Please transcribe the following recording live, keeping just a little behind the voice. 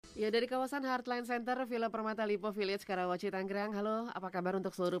Ya, dari kawasan Heartline Center, Villa Permata Lipo Village, Karawaci, Tangerang. Halo, apa kabar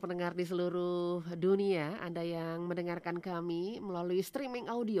untuk seluruh pendengar di seluruh dunia? Anda yang mendengarkan kami melalui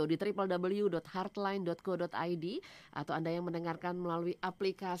streaming audio di www.heartline.co.id, atau Anda yang mendengarkan melalui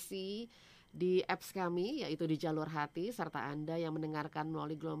aplikasi di apps kami, yaitu di Jalur Hati, serta Anda yang mendengarkan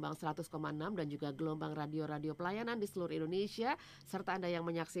melalui gelombang 100,6 dan juga gelombang radio-radio pelayanan di seluruh Indonesia, serta Anda yang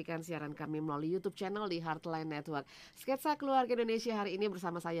menyaksikan siaran kami melalui YouTube channel di Heartline Network. Sketsa Keluarga Indonesia hari ini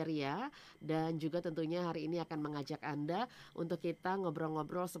bersama saya Ria, dan juga tentunya hari ini akan mengajak Anda untuk kita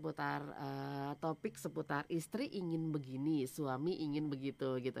ngobrol-ngobrol seputar topik seputar istri ingin begini, suami ingin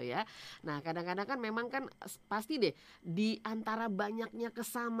begitu gitu ya. Nah, kadang-kadang kan memang kan pasti deh di antara banyaknya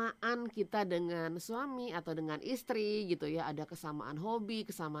kesamaan kita dengan suami atau dengan istri gitu ya, ada kesamaan hobi,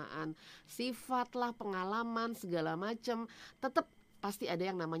 kesamaan sifat lah, pengalaman segala macam, tetap pasti ada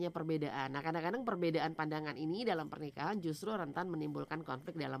yang namanya perbedaan. Nah, kadang-kadang perbedaan pandangan ini dalam pernikahan justru rentan menimbulkan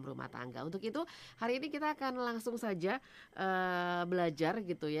konflik dalam rumah tangga. Untuk itu, hari ini kita akan langsung saja belajar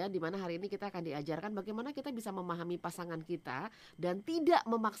gitu ya, dimana hari ini kita akan diajarkan bagaimana kita bisa memahami pasangan kita dan tidak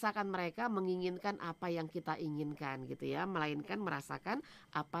memaksakan mereka menginginkan apa yang kita inginkan gitu ya, melainkan merasakan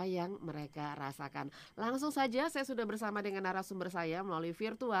apa yang mereka rasakan. Langsung saja saya sudah bersama dengan narasumber saya melalui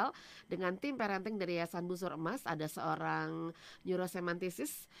virtual dengan tim parenting dari Yayasan Busur Emas. Ada seorang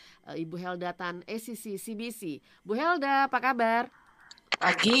Neurosemanticist, Ibu Helda Tan ECC CBC. Bu Helda, apa kabar?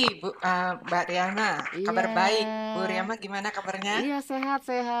 Pagi, Mbak Riama. Iya. Kabar baik. Bu Riama gimana kabarnya? Iya,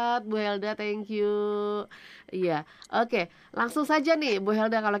 sehat-sehat Bu Helda, thank you. Iya, oke. Langsung saja nih Bu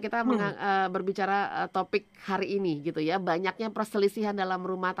Helda, kalau kita Hmm, berbicara topik hari ini gitu ya, banyaknya perselisihan dalam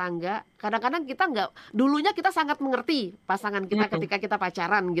rumah tangga. Kadang-kadang kita nggak, dulunya kita sangat mengerti pasangan kita hmm. ketika kita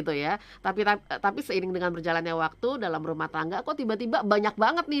pacaran gitu ya. Tapi seiring dengan berjalannya waktu dalam rumah tangga, kok tiba-tiba banyak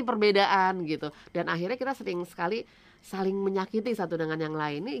banget nih perbedaan gitu. Dan akhirnya kita sering sekali saling menyakiti satu dengan yang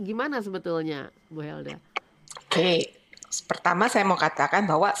lain. Ini gimana sebetulnya Bu Helda? Oke. Pertama saya mau katakan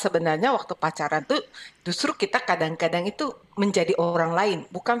bahwa sebenarnya waktu pacaran tuh justru kita kadang-kadang itu menjadi orang lain,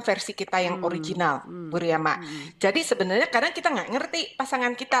 bukan versi kita yang Hmm, original, Bu hmm, Riama. hmm, Jadi sebenarnya kadang kita nggak ngerti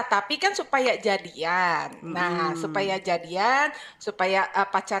pasangan kita, tapi kan supaya jadian. Nah, supaya hmm. jadian, supaya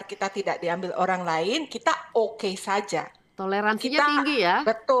pacar kita tidak diambil orang lain, kita oke saja. Toleransinya Kita tinggi ya.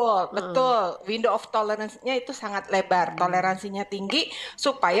 betul, Heeh. betul. Window of tolerance-nya itu sangat lebar. Hmm, Toleransinya tinggi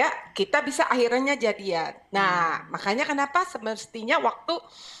supaya kita bisa akhirnya jadian. Nah, hmm, makanya kenapa semestinya waktu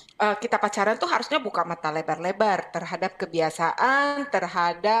kita pacaran tuh harusnya buka mata lebar-lebar terhadap kebiasaan,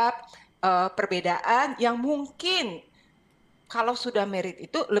 terhadap perbedaan yang mungkin kalau sudah married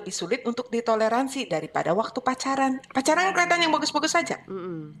itu lebih sulit untuk ditoleransi daripada waktu pacaran. Pacaran kan kelihatan yang hmm, bagus-bagus saja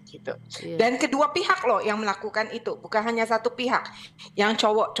hmm. gitu. Iya, Dan kedua pihak loh yang melakukan itu, bukan hanya satu pihak. Yang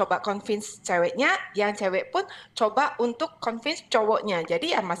cowok coba convince ceweknya, yang cewek pun coba untuk convince cowoknya.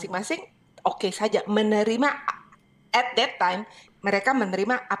 Jadi ya masing-masing oke saja menerima at that time, mereka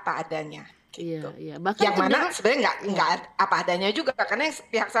menerima apa adanya iya, gitu. iya. Bahkan Yang mana cenderung, sebenarnya ya, nggak apa adanya juga karena yang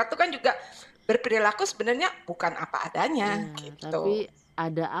pihak satu kan juga berperilaku sebenarnya bukan apa adanya iya. gitu. Tapi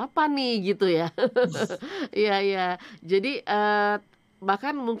ada apa nih gitu ya? Iya, iya. Jadi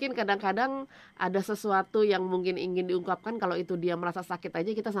bahkan mungkin kadang-kadang ada sesuatu yang mungkin ingin diungkapkan, kalau itu dia merasa sakit aja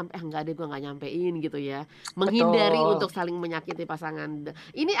kita sampai enggak deh, gua nggak nyampein gitu ya. Menghindari Betul, untuk saling menyakiti pasangan.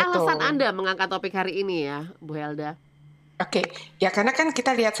 Ini alasan betul. Anda mengangkat topik hari ini ya, Bu Helda. Oke, ya karena kan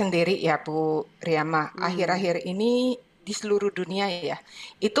kita lihat sendiri ya Bu Riama, Hmm, akhir-akhir ini di seluruh dunia ya,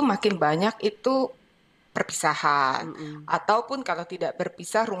 itu makin banyak itu perpisahan, mm-mm, ataupun kalau tidak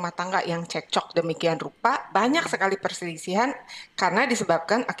berpisah rumah tangga yang cekcok demikian rupa, banyak mm-mm, sekali perselisihan karena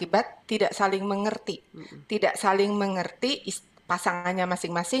disebabkan akibat tidak saling mengerti. mm-mm. Tidak saling mengerti pasangannya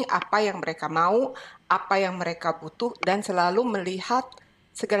masing-masing, apa yang mereka mau, apa yang mereka butuh, dan selalu melihat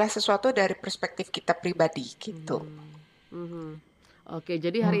segala sesuatu dari perspektif kita pribadi gitu. Mhm, mhm. Oke,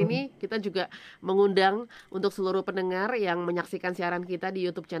 jadi hari Hmm. ini kita juga mengundang untuk seluruh pendengar yang menyaksikan siaran kita di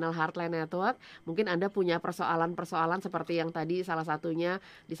YouTube channel Heartline Network. Mungkin Anda punya persoalan-persoalan seperti yang tadi salah satunya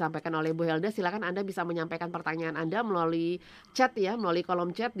disampaikan oleh Bu Helda. Silakan Anda bisa menyampaikan pertanyaan Anda melalui chat ya, melalui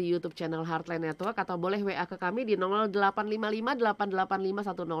kolom chat di YouTube channel Heartline Network, atau boleh WA ke kami di 0855 885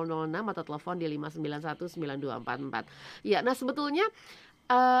 1006 atau telepon di 591 9244. Ya, nah sebetulnya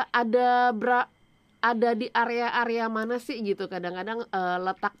ada di area-area mana sih gitu kadang-kadang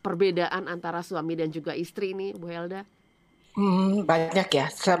letak perbedaan antara suami dan juga istri ini, Bu Helda? Banyak ya.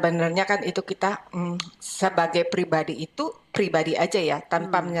 Sebenarnya kan itu kita sebagai pribadi itu pribadi aja ya,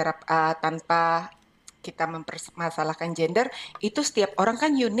 tanpa Hmm, tanpa kita mempermasalahkan gender, itu setiap orang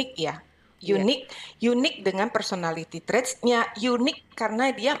kan unik ya. unik dengan personality traits-nya, unik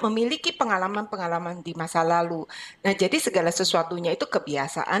karena dia memiliki pengalaman-pengalaman di masa lalu. Nah, jadi segala sesuatunya itu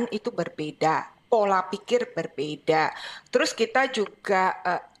kebiasaan itu berbeda, pola pikir berbeda. Terus kita juga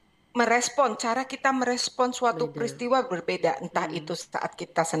cara kita merespon suatu Beda. peristiwa berbeda, entah itu saat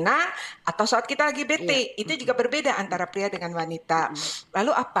kita senang atau saat kita lagi bete. Itu juga berbeda antara pria dengan wanita.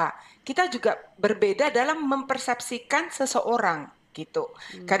 Lalu apa? Kita juga berbeda dalam mempersepsikan seseorang gitu.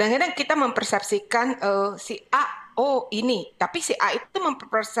 Kadang-kadang kita mempersepsikan si A, oh ini, tapi si A itu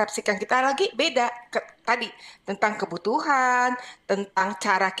mempersepsikan kita lagi beda. Tadi tentang kebutuhan, tentang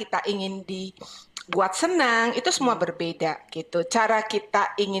cara kita ingin buat senang, itu semua berbeda gitu. Cara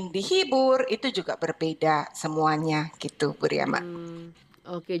kita ingin dihibur itu juga berbeda semuanya gitu, Bu Riama.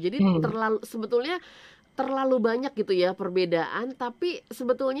 Oke, jadi sebetulnya terlalu banyak gitu ya perbedaan, tapi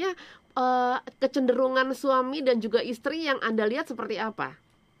sebetulnya kecenderungan suami dan juga istri yang Anda lihat seperti apa?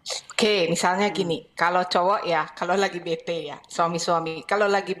 Oke, misalnya gini, kalau cowok ya, kalau lagi bete ya, suami-suami, kalau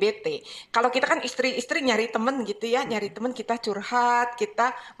lagi bete, kalau kita kan istri-istri nyari temen gitu ya, nyari temen kita curhat,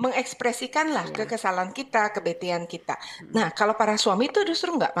 kita mengekspresikan lah kekesalan kita, kebetean kita. Nah, kalau para suami itu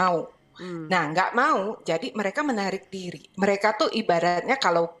justru nggak mau. Nah, nggak mau, jadi mereka menarik diri. Mereka tuh ibaratnya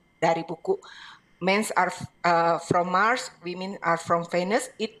kalau dari buku Men are from Mars, Women are from Venus,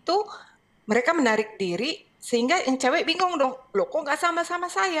 itu mereka menarik diri sehingga yang cewek bingung dong, loh kok nggak sama-sama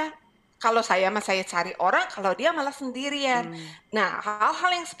saya? Kalau saya cari orang, kalau dia malah sendirian. Nah,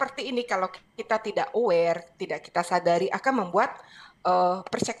 hal-hal yang seperti ini kalau kita tidak aware, tidak kita sadari akan membuat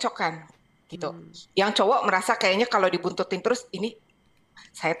percekcokan gitu. Yang cowok merasa kayaknya kalau dibuntutin terus ini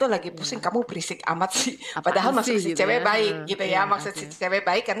saya tuh lagi pusing, kamu berisik amat sih. Padahal maksud si gitu cewek ya? baik gitu ya. Maksud Oke. si cewek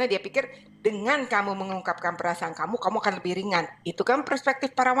baik karena dia pikir dengan kamu mengungkapkan perasaan kamu akan lebih ringan. Itu kan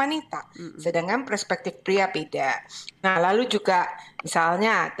perspektif para wanita. Sedangkan perspektif pria beda. Nah, lalu juga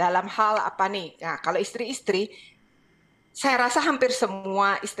misalnya dalam hal apa nih? Nah, kalau istri-istri, saya rasa hampir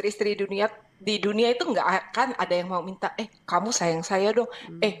semua istri-istri di dunia itu nggak akan ada yang mau minta, kamu sayang saya dong,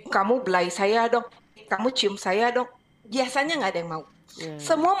 kamu belai saya dong, kamu cium saya dong. Biasanya nggak ada yang mau.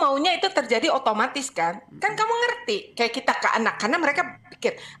 Semua maunya itu terjadi otomatis kan kamu ngerti kayak kita ke anak, karena mereka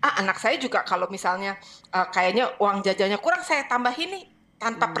pikir anak saya juga kalau misalnya kayaknya uang jajannya kurang saya tambahin nih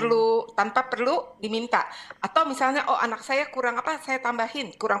tanpa perlu diminta, atau misalnya anak saya kurang apa saya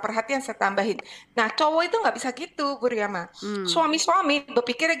tambahin, kurang perhatian saya tambahin. Nah, cowok itu nggak bisa gitu, Bu Riama. Suami-suami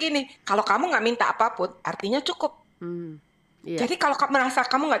berpikirnya gini, kalau kamu nggak minta apapun artinya cukup. Jadi kalau kamu merasa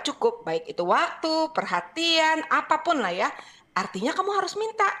kamu nggak cukup, baik itu waktu, perhatian, apapun lah ya, artinya kamu harus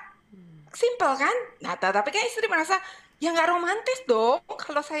minta. Simple kan? Nah, tapi kan istri merasa, ya nggak romantis dong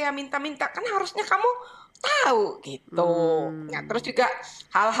kalau saya minta-minta. Kan harusnya kamu tahu gitu. Nah, terus juga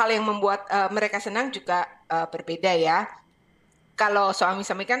hal-hal yang membuat mereka senang juga berbeda ya. Kalau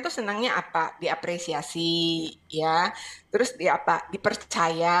suami-suami kan tuh senangnya apa? Diapresiasi ya. Terus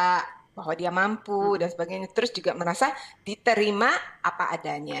dipercaya bahwa dia mampu dan sebagainya. Terus juga merasa diterima apa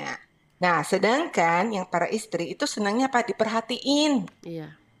adanya. Nah, sedangkan yang para istri itu senangnya apa? Diperhatiin,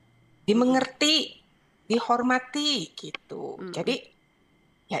 dimengerti, dihormati gitu. Jadi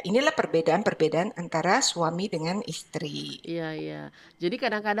ya inilah perbedaan-perbedaan antara suami dengan istri. Iya. Jadi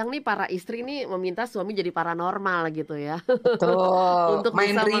kadang-kadang nih para istri nih meminta suami jadi paranormal gitu ya. Betul, Untuk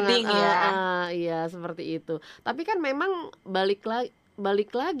mind bisa reading ya. iya seperti itu. Tapi kan memang balik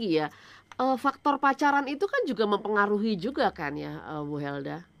lagi ya, faktor pacaran itu kan juga mempengaruhi juga kan ya, Bu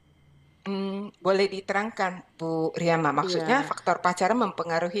Helda? Boleh diterangkan, Bu Riama, maksudnya faktor pacaran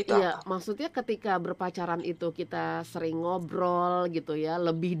mempengaruhi itu Iya, apa? maksudnya ketika berpacaran itu kita sering ngobrol gitu ya,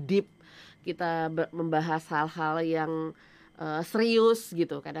 lebih deep kita membahas hal-hal yang serius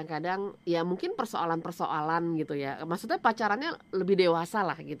gitu. Kadang-kadang ya mungkin persoalan-persoalan gitu ya. Maksudnya pacarannya lebih dewasa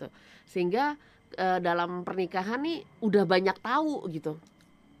lah gitu. Sehingga dalam pernikahan nih udah banyak tahu gitu.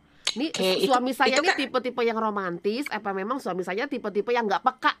 Nih suami saya itu nih kan, tipe-tipe yang romantis, apa memang suami saya tipe-tipe yang nggak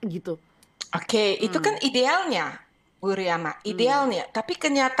peka gitu? itu kan idealnya, Bu Riama, idealnya. Tapi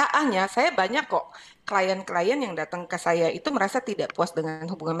kenyataannya saya banyak kok klien-klien yang datang ke saya itu merasa tidak puas dengan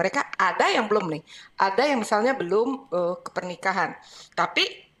hubungan mereka. Ada yang belum nih, ada yang misalnya belum ke pernikahan. Tapi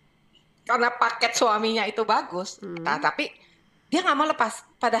karena paket suaminya itu bagus, tapi dia nggak mau lepas.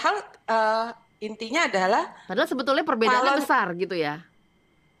 Padahal intinya adalah Padahal sebetulnya perbedaannya besar gitu ya.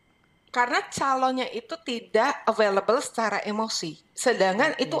 karena calonnya itu tidak available secara emosi.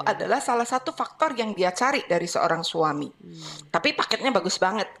 Sedangkan itu adalah salah satu faktor yang dia cari dari seorang suami. Tapi paketnya bagus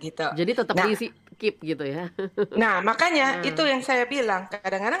banget gitu. Jadi tetap diisi keep gitu ya. Nah, makanya itu yang saya bilang.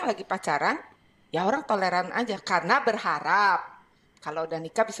 Kadang-kadang lagi pacaran, ya orang toleran aja. Karena berharap kalau udah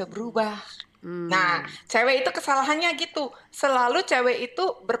nikah bisa berubah. Nah, Hmm. cewek itu kesalahannya gitu. Selalu cewek itu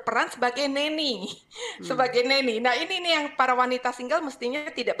berperan sebagai neni. Hmm. Sebagai neni. Nah, ini nih yang para wanita single mestinya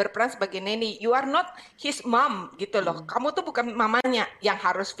tidak berperan sebagai neni. You are not his mom gitu loh. Hmm. Kamu tuh bukan mamanya yang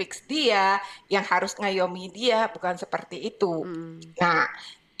harus fix dia, yang harus ngayomi dia, bukan seperti itu. Hmm. Nah,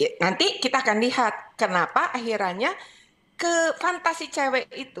 nanti kita akan lihat kenapa akhirnya ke fantasi cewek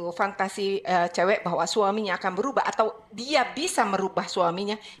itu, fantasi cewek bahwa suaminya akan berubah atau dia bisa merubah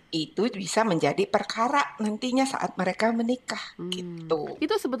suaminya, itu bisa menjadi perkara nantinya saat mereka menikah gitu.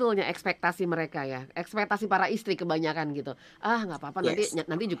 Itu sebetulnya ekspektasi mereka ya, ekspektasi para istri kebanyakan gitu. Ah nggak apa-apa, nanti Yes,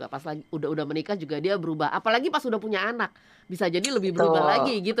 nanti juga pas lagi udah menikah juga dia berubah. Apalagi pas udah punya anak, bisa jadi lebih berubah betul.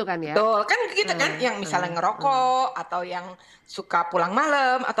 lagi gitu kan ya. Betul, kan gitu kan, Eh, yang eh, misalnya eh. ngerokok atau yang suka pulang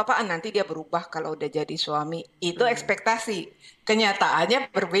malam atau apaan nanti dia berubah kalau udah jadi suami. Itu Hmm. ekspektasi.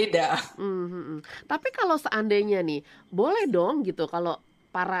 Kenyataannya berbeda. Mhm. Tapi kalau seandainya nih, boleh dong gitu kalau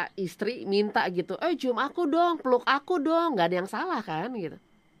para istri minta gitu, cium aku dong, peluk aku dong, nggak ada yang salah kan gitu.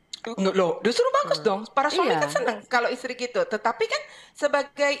 Nggak, loh, justru bagus Nah, dong. Para suami kan iya. senang kalau istri gitu. Tetapi kan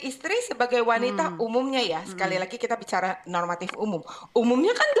sebagai istri, sebagai wanita Hmm. umumnya ya, sekali Mhm. lagi kita bicara normatif umum.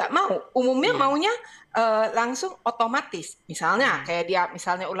 Umumnya kan nggak mau. Umumnya Iya. maunya langsung otomatis. Misalnya Hmm. kayak dia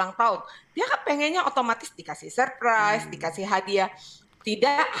misalnya ulang tahun. Dia kan pengennya otomatis dikasih surprise, Hmm. dikasih hadiah.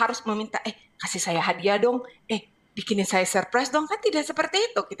 Tidak harus meminta, kasih saya hadiah dong. Bikinin saya surprise dong. Kan tidak seperti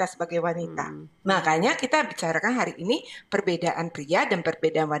itu kita sebagai wanita. Mhm. Mhm. Makanya kita bicarakan hari ini perbedaan pria dan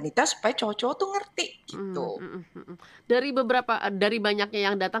perbedaan wanita supaya cowok-cowok tuh ngerti Mhm. gitu. Mhm. Mhm. Dari banyaknya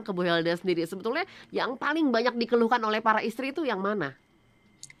yang datang ke Bu Helda sendiri, sebetulnya yang paling banyak dikeluhkan oleh para istri itu yang mana?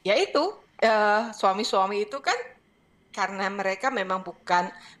 Yaitu suami-suami itu kan karena mereka memang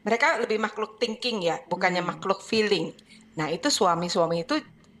mereka lebih makhluk thinking ya, bukannya Hmm. makhluk feeling. Nah, itu suami-suami itu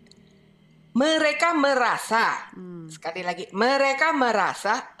mereka merasa, Hmm. sekali lagi, mereka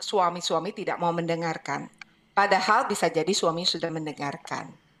merasa suami-suami tidak mau mendengarkan. Padahal bisa jadi suami sudah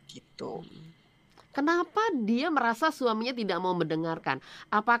mendengarkan gitu. Kenapa dia merasa suaminya tidak mau mendengarkan?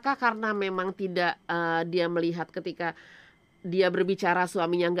 Apakah karena memang tidak, dia melihat ketika dia berbicara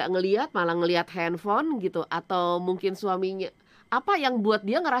suaminya nggak ngelihat, malah ngelihat handphone gitu? Atau mungkin suaminya apa yang buat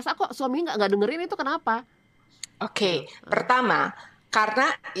dia ngerasa kok suaminya nggak dengerin itu kenapa? Gitu. Oke, pertama, karena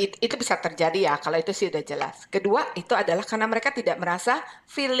itu bisa terjadi ya, kalau itu sih udah jelas. Kedua, itu adalah karena mereka tidak merasa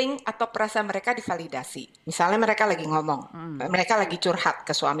feeling atau perasaan mereka divalidasi. Misalnya mereka lagi ngomong, Mhm. mereka lagi curhat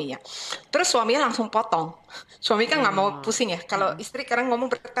ke suaminya. Terus suaminya langsung potong. Suami kan nggak mau Oh, pusing ya. Kalau mhm. istri kadang ngomong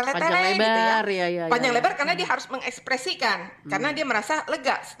Panjang bertele-tele gitu ya. lebar, ya ya ya Panjang ya. lebar karena dia Mhm. harus mengekspresikan. Karena Mmm. dia merasa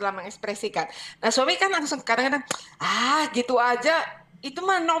lega setelah mengekspresikan. Nah suami kan langsung kadang-kadang, gitu aja, itu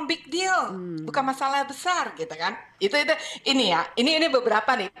mah no big deal, bukan Mmm. masalah besar gitu kan. Itu ini ya, ini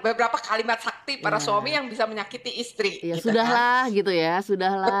beberapa nih, beberapa kalimat sakti para suami Iya. yang bisa menyakiti istri Iya, gitu kan. sudahlah gitu ya,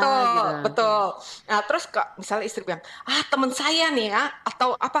 sudahlah Betul, gitu. betul. Nah, terus kok misalnya istri bilang, teman saya nih ya,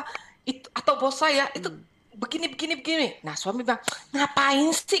 atau apa itu, atau bos saya itu Mmm. begini begini begini. Nah, suami bilang,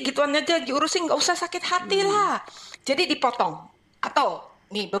 ngapain sih gituan aja diurusin, nggak usah sakit hati Mmm. lah. Jadi dipotong. Atau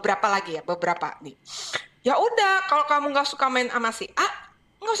nih beberapa lagi ya, beberapa nih. Ya udah, kalau kamu nggak suka main sama si A,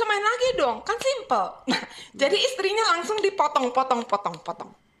 nggak usah main lagi dong, kan simple. Nah, jadi Mmm. istrinya langsung dipotong, potong, potong, potong.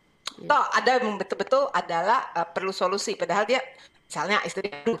 Iya. Toh ada yang betul-betul adalah perlu solusi. Padahal dia, misalnya istri,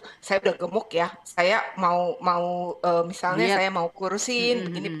 aduh, saya udah gemuk ya, saya mau mau misalnya Diet. saya mau kurusin Mhm.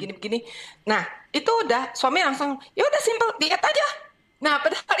 begini Mhm. begini begini. Nah, itu udah suami langsung, ya udah simple diet aja. Nah,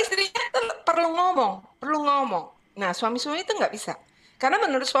 padahal istrinya tuh perlu ngomong, perlu ngomong. Nah, suami-suami itu nggak bisa. Karena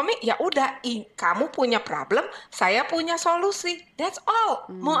menurut suami, ya udah, kamu punya problem, saya punya solusi. That's all.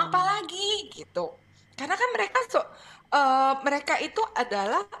 Mau apa Mmm. lagi gitu. Karena kan mereka itu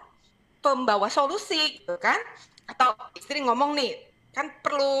adalah pembawa solusi gitu kan. Atau istri ngomong nih, kan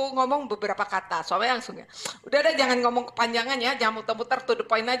perlu ngomong beberapa kata. Suami langsung ya, udah deh jangan ngomong kepanjangan ya, jangan muter-muter to the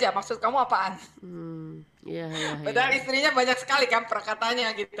point aja. Maksud kamu apaan? Iya iya iya. Padahal istrinya banyak sekali kan perkataannya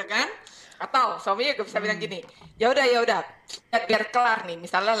gitu kan. Atau suaminya juga bisa bilang Mmm. gini, ya udah, biar kelar nih.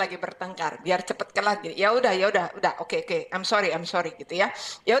 Misalnya lagi bertengkar, biar cepet kelar gini. Ya udah, oke, I'm sorry gitu ya.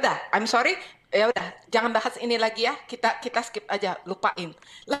 Ya udah, I'm sorry. Ya udah, jangan bahas ini lagi ya. Kita skip aja, lupain.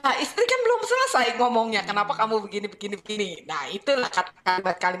 Lah, istri kan belum selesai ngomongnya. Kenapa Mmm. kamu begini begini begini? Nah, itulah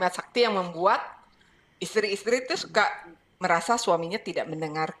kalimat-kalimat sakti yang membuat istri-istri itu suka merasa suaminya tidak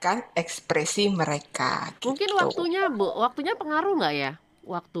mendengarkan ekspresi mereka Mungkin gitu. waktunya, Bu, waktunya pengaruh nggak ya?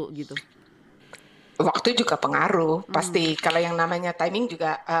 Waktu gitu? Waktu juga pengaruh, Mmm. pasti. Kalau yang namanya timing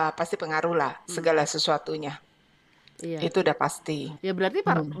juga pasti pengaruh lah, segala Mmm. sesuatunya. Iya. Itu udah pasti. Ya berarti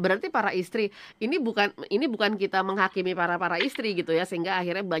para istri, ini bukan kita menghakimi para para istri gitu ya, sehingga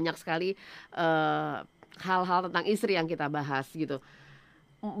akhirnya banyak sekali, hal-hal tentang istri yang kita bahas gitu.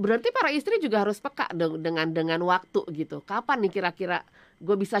 Berarti para istri juga harus peka dong dengan waktu gitu. Kapan nih kira-kira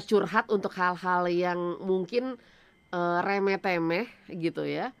gue bisa curhat untuk hal-hal yang mungkin remeh-temeh gitu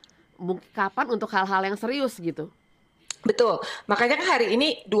ya. Kapan untuk hal-hal yang serius gitu. Betul. Makanya kan hari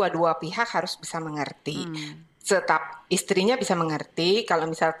ini dua-dua pihak harus bisa mengerti. Tetap istrinya bisa mengerti kalau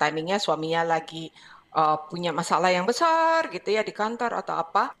misal timingnya suaminya lagi punya masalah yang besar gitu ya di kantor atau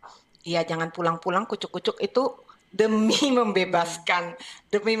apa. Ya jangan pulang-pulang kucuk-kucuk itu demi membebaskan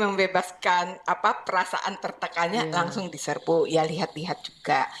apa perasaan tertekannya langsung diserbu. Ya lihat-lihat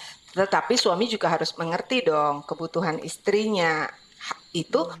juga. Tetapi suami juga harus mengerti dong kebutuhan istrinya.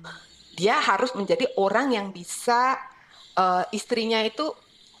 Itu dia harus menjadi orang yang bisa istrinya itu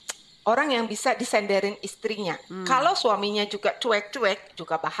orang yang bisa disenderin istrinya. Kalau suaminya juga cuek-cuek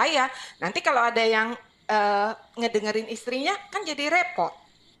juga bahaya. Nanti kalau ada yang ngedengerin istrinya kan jadi repot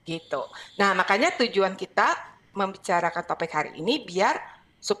gitu. Nah makanya tujuan kita membicarakan topik hari ini biar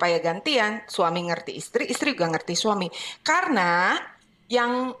supaya gantian suami ngerti istri, istri juga ngerti suami. Karena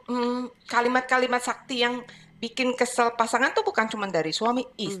yang kalimat-kalimat sakti yang bikin kesel pasangan tuh bukan cuma dari suami,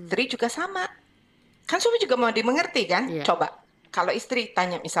 istri juga sama. Kan suami juga mau dimengerti kan? Coba kalau istri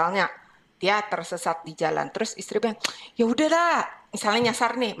tanya misalnya dia tersesat di jalan, terus istri bilang, ya udahlah, misalnya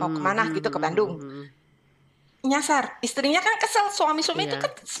nyasar nih mau kemana gitu ke Bandung, nyasar, istrinya kan kesel, suami-suami itu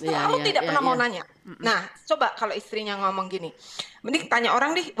kan selalu tidak pernah mau nanya. Nah, coba kalau istrinya ngomong gini, mending tanya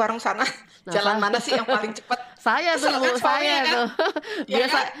orang di warung sana, jalan mana sih yang paling cepat? Saya tuh, saya tuh.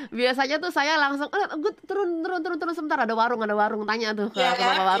 Biasanya tuh saya langsung, gue turun sebentar, ada warung, tanya tuh ke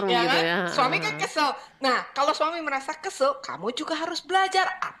warung gitu ya. Suami kan kesel. Nah, kalau suami merasa kesel, kamu juga harus belajar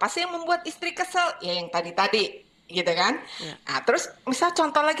apa sih yang membuat istri kesel? Ya yang tadi, gitu kan? Nah, terus misal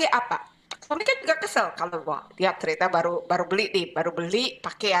contoh lagi apa? Suami kan juga kesel kalau dia cerita baru beli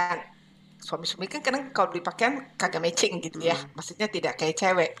pakaian. Suami-suami kan kadang kalau beli pakaian kagak matching gitu ya, maksudnya tidak kayak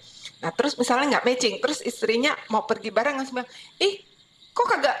cewek. Nah terus misalnya nggak matching, terus istrinya mau pergi bareng langsung bilang, kok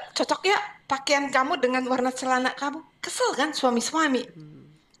kagak cocok ya pakaian kamu dengan warna celana kamu? Kesel kan suami-suami.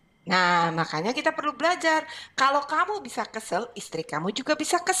 Nah makanya kita perlu belajar. Kalau kamu bisa kesel, istri kamu juga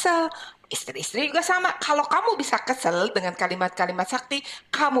bisa kesel. Istri-istri juga sama. Kalau kamu bisa kesel dengan kalimat-kalimat sakti,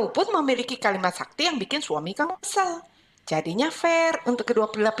 kamu pun memiliki kalimat sakti yang bikin suami kamu kesel. Jadinya fair untuk kedua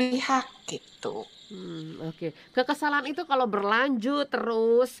belah pihak gitu. Oke. Kekesalan itu kalau berlanjut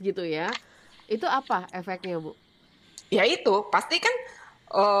terus gitu ya, itu apa efeknya, Bu? Ya itu pasti kan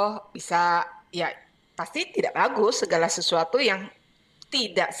bisa ya pasti tidak bagus segala sesuatu yang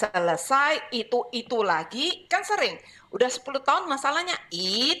tidak selesai itu lagi kan sering. Udah 10 tahun masalahnya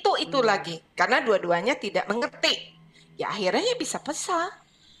itu lagi karena dua-duanya tidak mengerti. Ya akhirnya ya bisa pecah.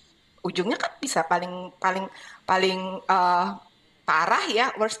 Ujungnya kan bisa paling parah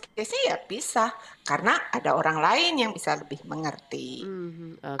ya, worst case-nya ya bisa karena ada orang lain yang bisa lebih mengerti.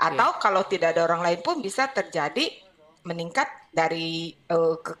 Atau kalau tidak ada orang lain pun bisa terjadi meningkat dari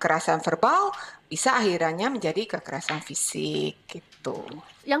kekerasan verbal bisa akhirnya menjadi kekerasan fisik gitu.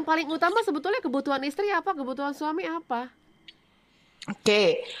 Yang paling utama sebetulnya kebutuhan istri apa, kebutuhan suami apa?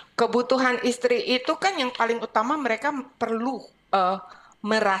 Oke, kebutuhan istri itu kan yang paling utama mereka perlu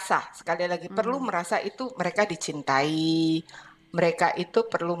merasa, sekali lagi perlu merasa itu mereka dicintai, mereka itu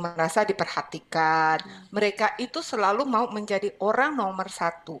perlu merasa diperhatikan, mereka itu selalu mau menjadi orang nomor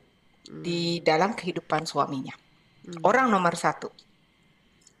satu di dalam kehidupan suaminya, orang nomor satu.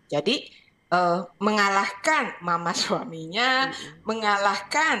 Jadi mengalahkan mama suaminya,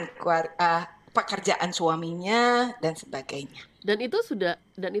 mengalahkan pekerjaan suaminya dan sebagainya. Dan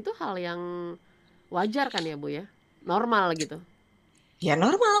itu hal yang wajar kan ya Bu ya, normal gitu. Ya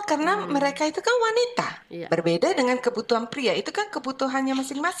normal karena mereka itu kan wanita, berbeda dengan kebutuhan pria, itu kan kebutuhannya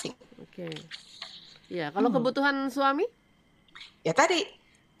masing-masing. Oke. Ya kalau kebutuhan suami? Ya tadi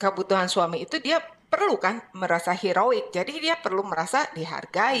kebutuhan suami itu dia perlu kan merasa heroik, jadi dia perlu merasa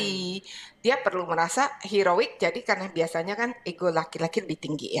dihargai, dia perlu merasa heroik, jadi karena biasanya kan ego laki-laki lebih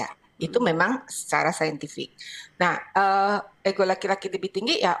tinggi ya, itu memang secara saintifik. Nah ego laki-laki lebih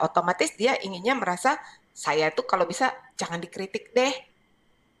tinggi ya otomatis dia inginnya merasa saya tuh kalau bisa jangan dikritik deh,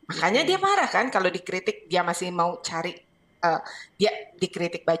 makanya dia marah kan kalau dikritik, dia masih mau cari dia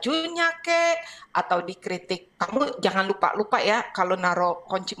dikritik bajunya kek atau dikritik kamu jangan lupa ya kalau naruh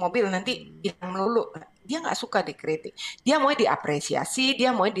kunci mobil nanti hilang melulu, dia nggak suka dikritik, dia mau diapresiasi, dia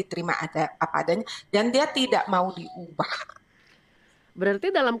mau diterima ada apa adanya dan dia tidak mau diubah.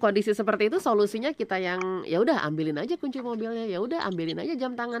 Berarti dalam kondisi seperti itu solusinya kita yang ya udah ambilin aja kunci mobilnya, ya udah ambilin aja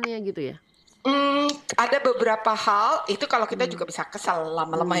jam tangannya gitu ya. Ada beberapa hal itu kalau kita juga bisa kesal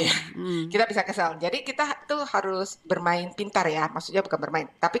lama-lama ya. Kita bisa kesal. Jadi kita tuh harus bermain pintar ya. Maksudnya bukan bermain,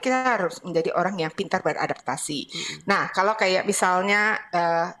 tapi kita harus menjadi orang yang pintar beradaptasi. Nah, kalau kayak misalnya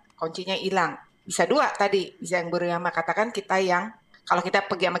kuncinya hilang, bisa dua tadi. Bisa yang Bu Riama katakan, kita yang kalau kita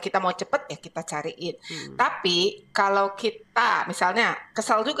pergi sama kita mau cepet ya kita cariin. Tapi kalau kita misalnya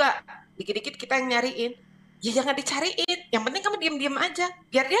kesal juga, dikit-dikit kita yang nyariin, ya jangan dicariin. Yang penting kamu diam-diam aja,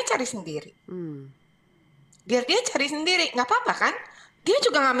 biar dia cari sendiri. Biar dia cari sendiri, nggak apa-apa kan? Dia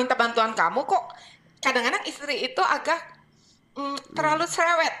juga nggak minta bantuan kamu kok. Kadang-kadang istri itu agak terlalu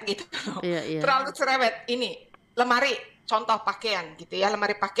cerewet gitu. Terlalu cerewet. Ini lemari, contoh pakaian gitu ya,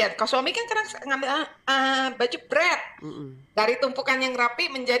 lemari pakaian. Kalau suami kan kadang ngambil baju bret dari tumpukan yang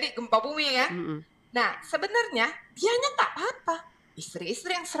rapi menjadi gempa bumi ya. Nah sebenarnya dianya nggak apa-apa.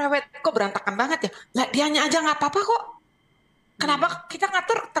 Istri-istri yang cerewet, kok berantakan banget ya? Lah dianya aja nggak apa-apa kok. Kenapa kita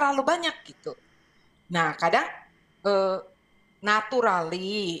ngatur terlalu banyak gitu? Nah kadang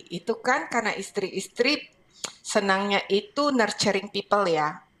naturally itu kan karena istri-istri senangnya itu nurturing people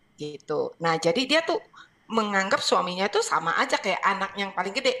ya gitu. Nah jadi dia tuh menganggap suaminya tuh sama aja kayak anak yang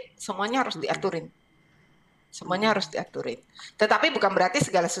paling gede, semuanya harus diaturin. Semuanya harus diaturin. Tetapi bukan berarti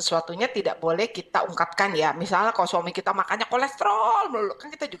segala sesuatunya tidak boleh kita ungkapkan ya. Misalnya kalau suami kita makannya kolesterol melulu, kan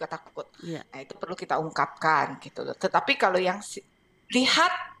kita juga takut. Nah itu perlu kita ungkapkan gitu loh. Tetapi kalau yang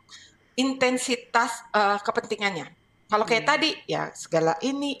lihat intensitas kepentingannya. Kalau kayak tadi ya segala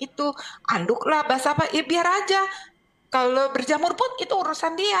ini itu anduk lah bahasa apa ya biar aja. Kalau berjamur pun itu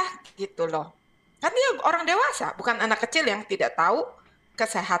urusan dia gitu loh. Kan dia orang dewasa, bukan anak kecil yang tidak tahu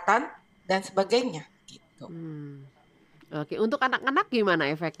kesehatan dan sebagainya. Oke, untuk anak-anak gimana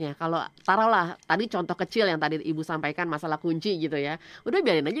efeknya? Kalau taruhlah tadi contoh kecil yang tadi Ibu sampaikan masalah kunci gitu ya. Udah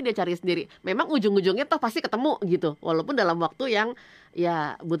biarin aja dia cari sendiri. Memang ujung-ujungnya toh pasti ketemu gitu. Walaupun dalam waktu yang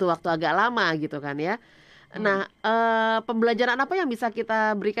ya butuh waktu agak lama gitu kan ya. Nah, pembelajaran apa yang bisa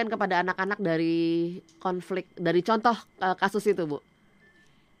kita berikan kepada anak-anak dari konflik, dari contoh kasus itu, Bu?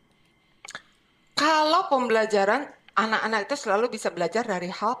 Kalau pembelajaran, anak-anak itu selalu bisa belajar dari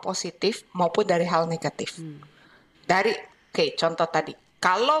hal positif maupun dari hal negatif. Dari, contoh tadi,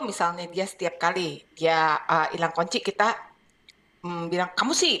 kalau misalnya dia setiap kali dia hilang kunci, kita bilang,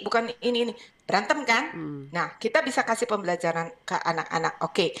 kamu sih bukan ini, berantem kan? Nah, kita bisa kasih pembelajaran ke anak-anak.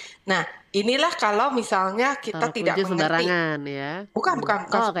 Nah, inilah kalau misalnya kita tidak mengerti. Sembarangan ya?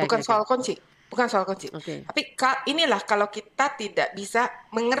 Bukan soal kunci. Bukan soal kunci. Tapi inilah kalau kita tidak bisa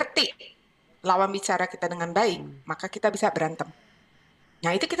mengerti lawan bicara kita dengan baik, maka kita bisa berantem.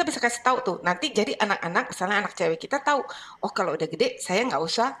 Nah itu kita bisa kasih tahu tuh. Nanti jadi anak-anak, misalnya anak cewek kita tahu, oh kalau udah gede saya nggak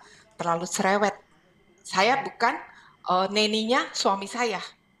usah terlalu cerewet. Saya bukan neninya suami saya,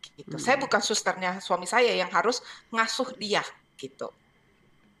 gitu. Saya bukan susternya suami saya yang harus ngasuh dia, gitu.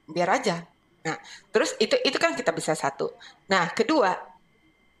 Biar aja. Nah terus itu kan kita bisa satu. Nah kedua,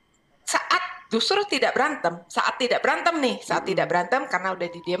 saat justru tidak berantem, saat tidak berantem karena udah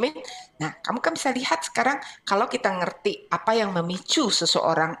didiamin. Nah, kamu kan bisa lihat sekarang kalau kita ngerti apa yang memicu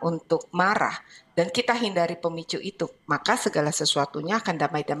seseorang untuk marah dan kita hindari pemicu itu, maka segala sesuatunya akan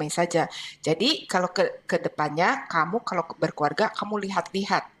damai-damai saja. Jadi kalau ke depannya kamu kalau berkeluarga kamu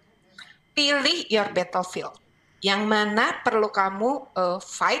lihat-lihat, pilih your battlefield. Yang mana perlu kamu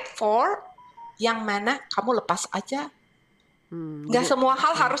fight for, yang mana kamu lepas aja. Nggak semua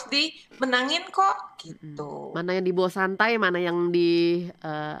hal harus dimenangin kok gitu. Mana yang dibawa santai, mana yang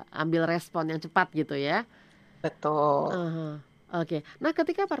diambil respon yang cepat gitu ya. Betul. Oke. Nah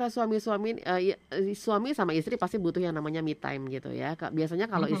ketika para suami sama istri pasti butuh yang namanya me time gitu ya.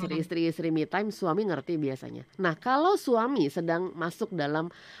 Biasanya kalau istri me time, suami ngerti biasanya. Nah kalau suami sedang masuk dalam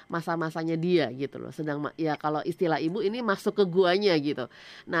masa-masanya dia gitu loh, sedang ya kalau istilah ibu ini masuk ke guanya gitu.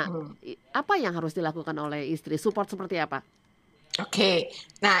 Nah apa yang harus dilakukan oleh istri? Support seperti apa?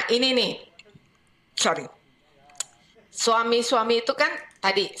 Nah ini nih, suami-suami itu kan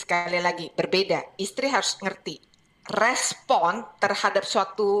tadi sekali lagi berbeda. Istri harus ngerti respon terhadap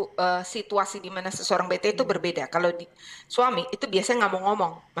suatu situasi di mana seseorang bete itu berbeda. Kalau suami itu biasanya nggak mau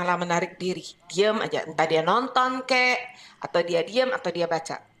ngomong, malah menarik diri, diam aja. Entah dia nonton kek, atau dia diam, atau dia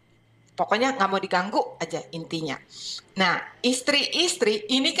baca. Pokoknya nggak mau diganggu aja intinya. Nah istri-istri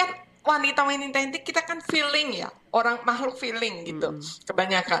ini kan wanita-wanita ini kita kan feeling ya, orang makhluk feeling gitu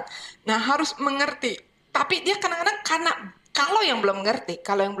kebanyakan. Nah harus mengerti. Tapi dia kadang-kadang karena kalau yang belum ngerti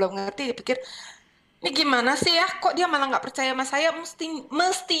dia pikir ini gimana sih ya, kok dia malah nggak percaya sama saya.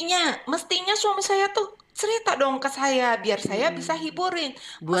 Mestinya suami saya tuh cerita dong ke saya biar saya bisa hiburin.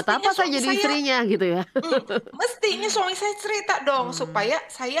 Buat apa saya jadi istrinya gitu ya? Mestinya suami saya cerita dong supaya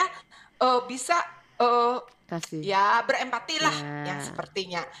saya bisa Kasih. Ya, berempatilah Ya. yang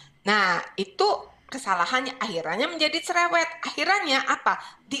sepertinya. Nah, itu kesalahannya akhirnya menjadi cerewet. Akhirnya apa?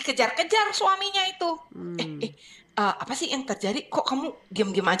 Dikejar-kejar suaminya itu. Apa sih yang terjadi? Kok kamu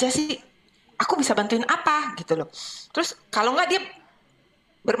diam-diam aja sih? Aku bisa bantuin apa gitu loh. Terus kalau nggak dia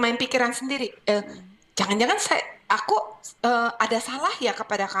bermain pikiran sendiri. Jangan-jangan aku ada salah ya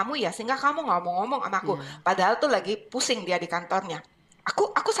kepada kamu ya, sehingga kamu ngomong-ngomong sama aku. Padahal tuh lagi pusing dia di kantornya.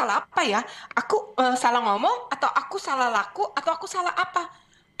 Aku salah apa ya? Aku salah ngomong atau aku salah laku atau aku salah apa?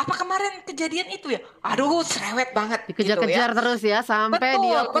 Apa kemarin kejadian itu ya? Aduh, cerewet banget gitu Dikejar-kejar ya. terus ya sampai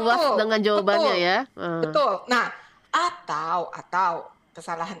dia puas dengan jawabannya ya. Betul. Nah, atau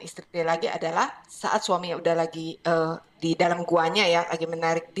kesalahan istri lagi adalah saat suami udah lagi di dalam guanya ya, lagi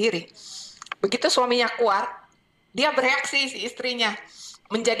menarik diri. Begitu suaminya keluar, dia bereaksi si istrinya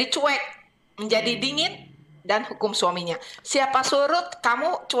menjadi cuek, menjadi dingin dan hukum suaminya. Siapa surut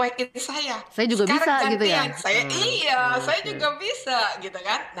kamu cuekin saya. Saya juga Sekarang bisa gitu ya. gantian. Saya juga bisa gitu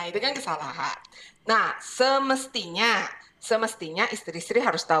kan. Nah, itu kan kesalahan. Nah, semestinya istri-istri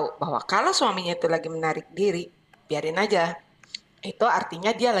harus tahu bahwa kalau suaminya itu lagi menarik diri, biarin aja. Itu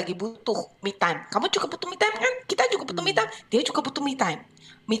artinya dia lagi butuh me time. Kamu juga butuh me time kan? Kita juga butuh me time. Dia juga butuh me time.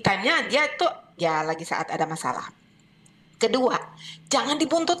 Me time-nya dia itu ya lagi saat ada masalah. Kedua, jangan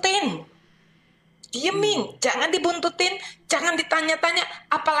dibuntutin. Diemin, jangan dibuntutin, jangan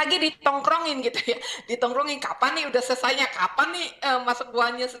ditanya-tanya, apalagi ditongkrongin gitu ya. Ditongkrongin, kapan nih udah selesainya, kapan nih masuk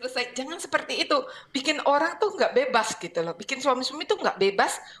buahnya selesai. Jangan seperti itu, bikin orang tuh nggak bebas gitu loh. Bikin suami-suami tuh nggak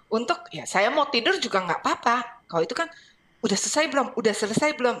bebas untuk, ya saya mau tidur juga nggak apa-apa. Kalau itu kan, udah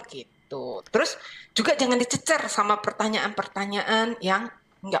selesai belum gitu. Terus juga jangan dicecer sama pertanyaan-pertanyaan yang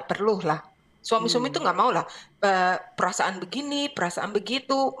nggak perlu lah. Suami-suami tuh nggak mau lah perasaan begini, perasaan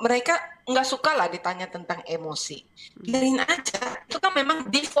begitu. Mereka nggak suka lah ditanya tentang emosi. Biarin aja, itu kan memang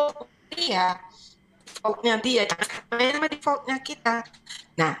defaultnya dia, jangan defaultnya kita.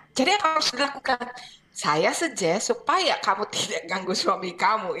 Nah, jadi apa harus dilakukan? Saya suggest supaya kamu tidak ganggu suami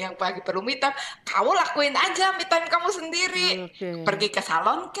kamu yang pagi perlu me time, kamu lakuin aja me time kamu sendiri. Pergi ke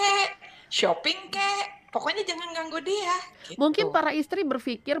salon kek, shopping kek, pokoknya jangan ganggu dia. Gitu. Mungkin para istri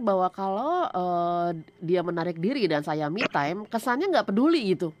berpikir bahwa kalau dia menarik diri dan saya me time, kesannya nggak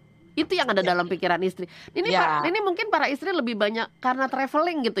peduli gitu. Itu yang ada dalam pikiran istri. Ini mungkin para istri lebih banyak karena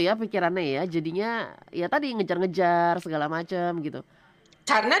traveling gitu ya pikirannya ya. Jadinya ya tadi ngejar-ngejar segala macam gitu.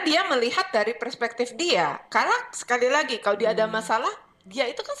 Karena dia melihat dari perspektif dia. Karena sekali lagi kalau dia ada masalah, dia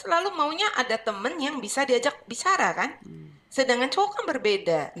itu kan selalu maunya ada temen yang bisa diajak bicara kan. Sedangkan cowok kan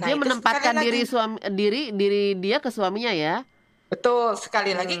berbeda. Nah, dia menempatkan diri dia ke suaminya ya. Betul,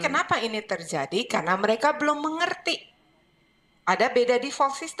 sekali lagi kenapa ini terjadi? Karena mereka belum mengerti. Ada beda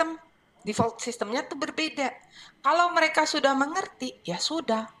default system. Default sistemnya tuh berbeda. Kalau mereka sudah mengerti, ya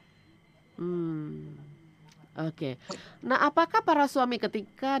sudah. Oke. Nah, apakah para suami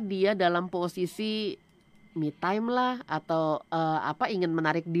ketika dia dalam posisi me time lah atau ingin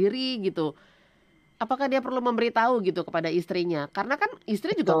menarik diri gitu, apakah dia perlu memberitahu gitu kepada istrinya? Karena kan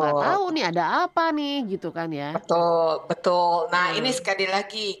istri juga nggak tahu nih ada apa nih gitu kan ya. Betul. Nah, ini sekali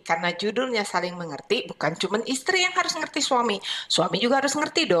lagi karena judulnya saling mengerti, bukan cuma istri yang harus ngerti suami. Suami juga harus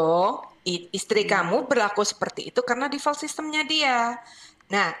ngerti dong. Istri kamu berlaku seperti itu karena default sistemnya dia.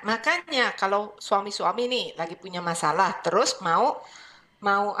 Nah, makanya kalau suami-suami nih lagi punya masalah, terus mau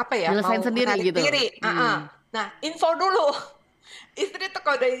apa ya? Nyelesain mau sendiri menarik gitu. diri. Nah, info dulu. Istri tuh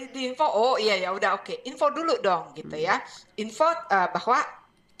kalau udah di info, oh iya ya udah oke. Info dulu dong gitu ya. Info bahwa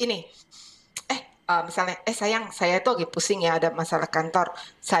ini misalnya sayang, saya tuh lagi pusing ya, ada masalah kantor.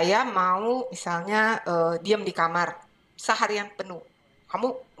 Saya mau misalnya diam di kamar seharian penuh. Kamu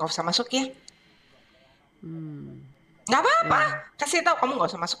nggak usah masuk ya. Nggak apa-apa, kasih tahu kamu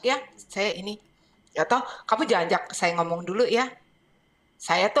nggak usah masuk ya. Saya ini, atau kamu jangan ajak saya ngomong dulu ya.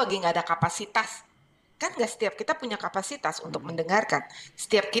 Saya tuh lagi nggak ada kapasitas. Kan nggak setiap kita punya kapasitas untuk mendengarkan.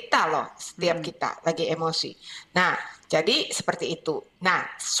 Setiap kita lagi emosi. Nah, jadi seperti itu. Nah,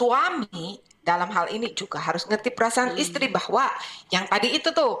 suami dalam hal ini juga harus ngerti perasaan istri, bahwa yang tadi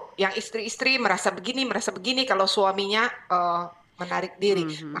itu tuh, yang istri-istri merasa begini, kalau suaminya menarik diri.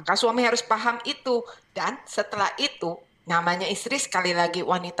 Maka suami harus paham itu. Dan setelah itu, namanya istri sekali lagi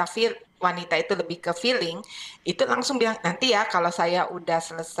wanita itu lebih ke feeling, itu langsung bilang, nanti ya kalau saya udah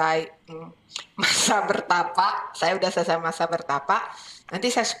selesai masa bertapa, nanti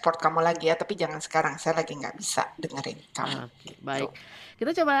saya support kamu lagi ya, tapi jangan sekarang, saya lagi nggak bisa dengerin kamu. Oke, baik.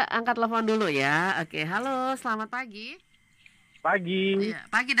 Kita coba angkat telepon dulu ya. Oke, halo, selamat pagi. Pagi. Ya,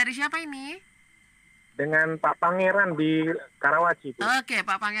 pagi, dari siapa ini? Dengan Pak Pangeran di Karawaci. Oke,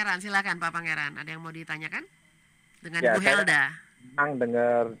 Pak Pangeran, silakan Pak Pangeran. Ada yang mau ditanyakan? Dengan Bu Helda. senang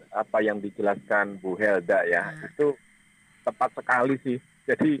dengar apa yang dijelaskan Bu Helda ya. Itu tepat sekali sih.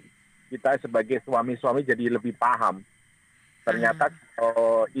 Jadi kita sebagai suami-suami jadi lebih paham. Ternyata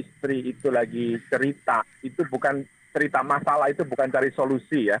kalau istri itu lagi cerita, itu bukan cerita masalah, itu bukan cari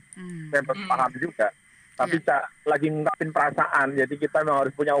solusi ya. Saya paham juga. Tapi lagi ngungkapin perasaan, jadi kita memang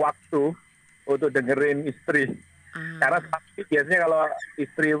harus punya waktu untuk dengerin istri. Karena biasanya kalau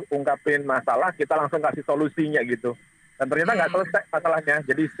istri ungkapin masalah, kita langsung kasih solusinya gitu. Dan ternyata nggak selesai masalahnya.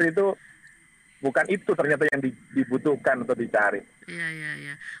 Jadi istri itu bukan itu ternyata yang dibutuhkan untuk dicari.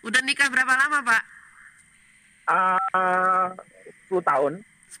 Iya. Udah nikah berapa lama, Pak? 10 tahun.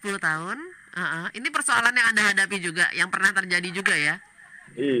 10 tahun. Ini persoalan yang Anda hadapi juga, yang pernah terjadi juga ya?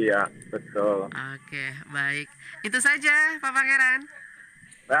 Iya, betul. Oke, baik. Itu saja, Pak Pangeran.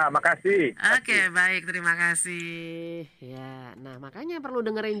 Nah, makasih. Oke, baik, terima kasih. Ya, nah makanya perlu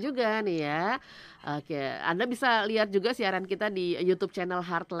dengerin juga nih ya. Oke, Anda bisa lihat juga siaran kita di YouTube channel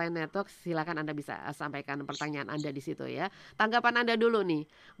Heartline Network. Silakan Anda bisa sampaikan pertanyaan Anda di situ ya. Tanggapan Anda dulu nih,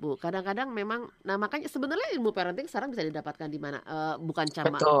 Bu. Kadang-kadang memang, nah makanya sebenarnya ilmu parenting sekarang bisa didapatkan di mana? Bukan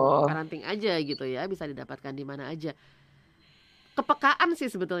cuma parenting aja gitu ya, bisa didapatkan di mana aja. Kepekaan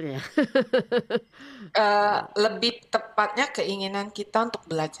sih sebetulnya. Lebih tepatnya keinginan kita untuk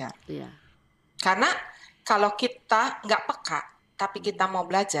belajar. Iya. Karena kalau kita nggak peka, tapi kita mau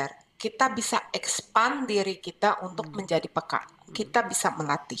belajar, kita bisa expand diri kita untuk menjadi peka. Kita bisa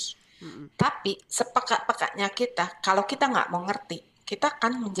melatih. Tapi sepeka-pekanya kita, kalau kita nggak mau ngerti, kita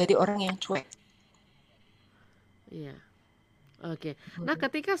akan menjadi orang yang cuek. Iya. Oke. Nah,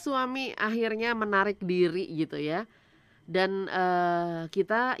 ketika suami akhirnya menarik diri gitu ya, dan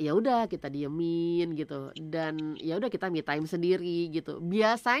kita ya udah kita diemin gitu, dan ya udah kita me time sendiri gitu.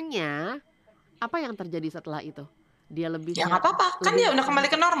 Biasanya apa yang terjadi setelah itu? Dia lebih Ya nggak apa-apa, kan dia udah kembali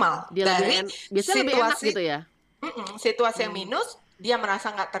ke normal. Dia dari biasanya lebih enak gitu ya. Situasi yang minus, dia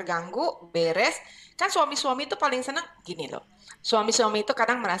merasa nggak terganggu, beres. Kan suami-suami itu paling senang gini loh. Suami-suami itu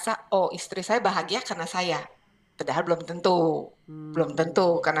kadang merasa, oh istri saya bahagia karena saya. Padahal belum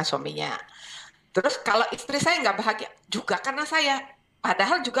tentu karena suaminya. Terus kalau istri saya nggak bahagia juga karena saya,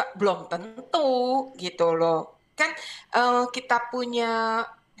 padahal juga belum tentu gitu loh. Kan kita punya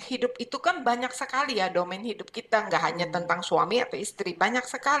hidup itu kan banyak sekali ya, domain hidup kita nggak hanya tentang suami atau istri, banyak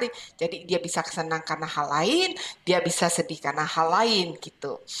sekali. Jadi dia bisa senang karena hal lain, dia bisa sedih karena hal lain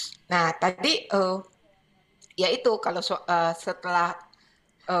gitu. Nah tadi ya itu kalau setelah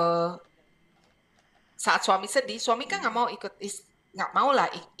saat suami sedih, suami kan nggak mau nggak mau lah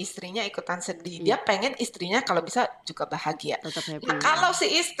istrinya ikutan sedih. Dia pengen istrinya kalau bisa juga bahagia. Nah, kalau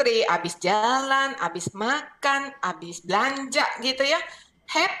si istri abis jalan, abis makan, abis belanja gitu ya,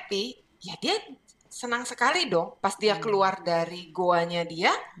 happy, ya dia senang sekali dong. Pas dia keluar dari goanya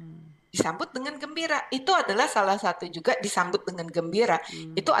dia, disambut dengan gembira. Itu adalah salah satu juga disambut dengan gembira.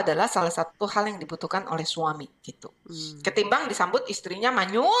 Itu adalah salah satu hal yang dibutuhkan oleh suami gitu. Ketimbang disambut istrinya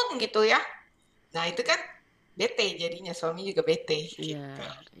manyun gitu ya. Nah itu kan bete jadinya, suami juga bete. Iya,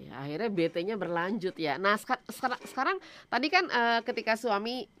 ya, akhirnya bete-nya berlanjut ya. Nah sekarang tadi kan ketika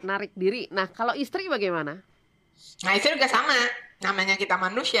suami narik diri. Nah kalau istri bagaimana? Nah itu juga sama, namanya kita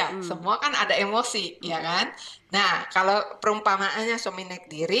manusia, semua kan ada emosi, ya kan? Nah kalau perumpamaannya suami naik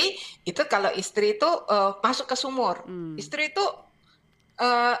diri, itu kalau istri itu masuk ke sumur. Istri itu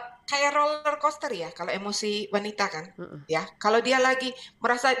kayak roller coaster ya, kalau emosi wanita kan, ya. Kalau dia lagi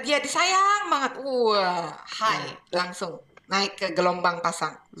merasa dia disayang banget, wah, langsung naik ke gelombang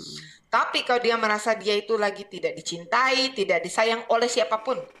pasang. Tapi kalau dia merasa dia itu lagi tidak dicintai, tidak disayang oleh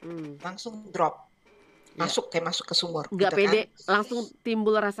siapapun, langsung drop, masuk ke sumur. Nggak gitu pede, kan? langsung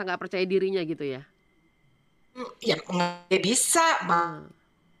timbul rasa nggak percaya dirinya gitu ya? Ya bisa,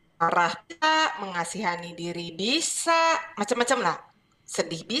 marah bisa, mengasihani diri bisa, macam-macam lah.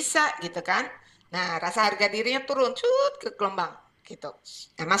 Sedih bisa gitu kan. Nah rasa harga dirinya turun ke gelombang gitu.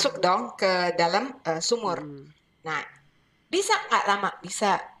 Nah masuk dong ke dalam sumur. Nah bisa nggak lama?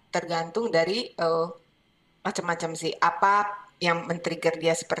 Bisa, tergantung dari macam-macam sih, apa yang men-trigger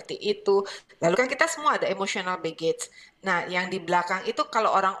dia seperti itu. Lalu kan kita semua ada emotional baggage. Nah yang di belakang itu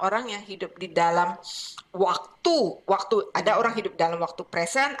kalau orang-orang yang hidup di dalam waktu ada orang hidup dalam waktu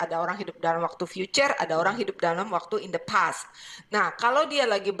present, ada orang hidup dalam waktu future, ada orang hidup dalam waktu in the past. Nah kalau dia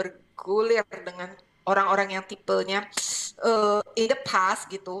lagi bergulir dengan orang-orang yang tipenya in the past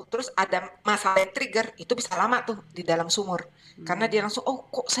gitu, terus ada masalah yang trigger, itu bisa lama tuh di dalam sumur. Karena dia langsung, oh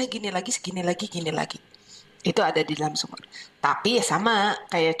kok saya gini lagi. Itu ada di dalam sumur. Tapi ya sama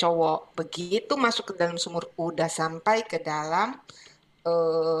kayak cowok, begitu masuk ke dalam sumur, udah sampai ke dalam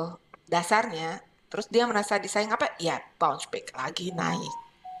dasarnya, terus dia merasa disayang apa? Ya bounce back lagi, naik.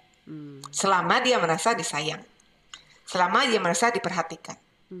 Selama dia merasa disayang. selama dia merasa diperhatikan.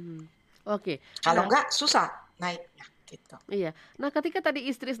 Oke. Kalau Nah, enggak susah naiknya gitu. iya. Nah, ketika tadi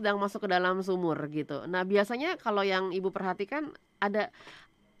istri sedang masuk ke dalam sumur gitu. Nah, biasanya kalau yang ibu perhatikan ada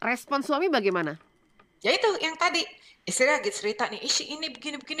respon suami bagaimana? Ya itu yang tadi istri lagi cerita nih, isi ini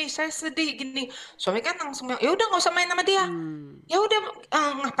begini-begini, saya sedih gini. Suami kan langsung bilang, ya udah nggak usah main sama dia. Ya udah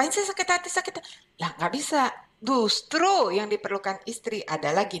ngapain sih sakit hati. Lah nggak bisa. Justru yang diperlukan istri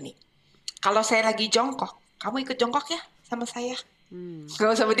adalah gini. Kalau saya lagi jongkok, kamu ikut jongkok ya sama saya.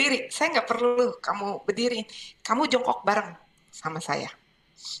 Gak usah berdiri. Saya nggak perlu kamu berdiriin. Kamu jongkok bareng sama saya.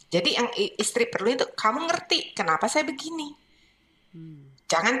 Jadi yang istri perlu itu kamu ngerti kenapa saya begini.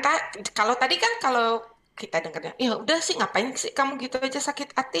 Jangan kalau tadi kan kalau kita dengarnya, ya udah sih ngapain sih kamu gitu aja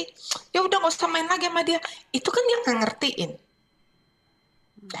sakit hati. Ya udah nggak usah main lagi sama dia. Itu kan yang nggak ngertiin.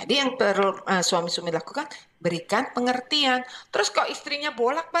 Jadi yang perlu suami-suami lakukan, berikan pengertian. Terus kalau istrinya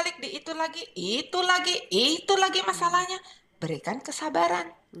bolak-balik di itu lagi masalahnya, berikan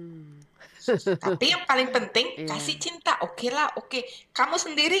kesabaran. Tapi yang paling penting kasih cinta. Oke. Kamu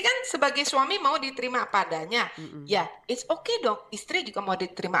sendiri kan sebagai suami mau diterima apa adanya. Ya, it's okay dong. Istri juga mau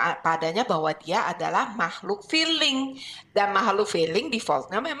diterima apa adanya bahwa dia adalah makhluk feeling. Dan makhluk feeling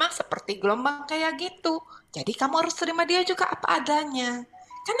defaultnya memang seperti gelombang kayak gitu. Jadi kamu harus terima dia juga apa adanya.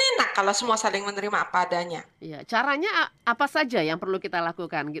 Kan enak kalau semua saling menerima apa adanya. Iya, caranya apa saja yang perlu kita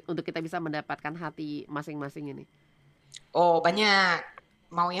lakukan untuk kita bisa mendapatkan hati masing-masing ini? Oh, banyak.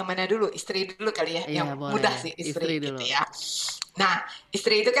 Mau yang mana dulu? Istri dulu kali ya. Iya, Yang boleh. mudah sih istri Istri gitu dulu. ya. Nah,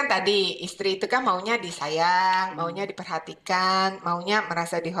 istri itu kan tadi, istri itu kan maunya disayang, maunya diperhatikan, maunya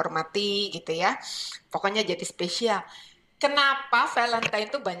merasa dihormati gitu ya. Pokoknya jadi spesial. Kenapa Valentine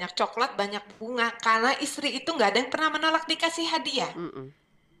itu banyak coklat, banyak bunga? Karena istri itu nggak ada yang pernah menolak dikasih hadiah.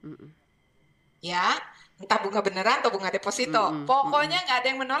 Ya, entah bunga beneran atau bunga deposito. Pokoknya nggak ada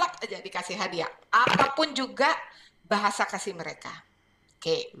yang menolak aja dikasih hadiah. Apapun juga bahasa kasih mereka.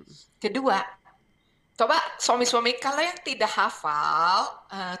 Oke. Kedua, coba suami-suami kalau yang tidak hafal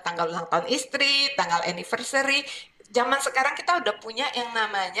tanggal ulang tahun istri, tanggal anniversary, zaman sekarang kita udah punya yang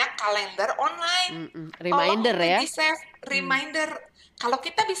namanya kalender online. Reminder ya. Di save reminder. Kalau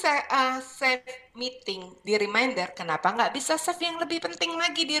kita bisa save meeting di reminder, kenapa nggak bisa save yang lebih penting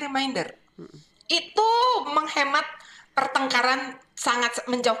lagi di reminder? Itu menghemat pertengkaran, sangat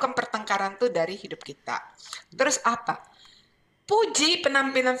menjauhkan pertengkaran tuh dari hidup kita. Terus apa? Puji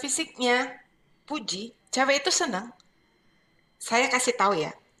penampilan fisiknya, puji, cewek itu senang. Saya kasih tahu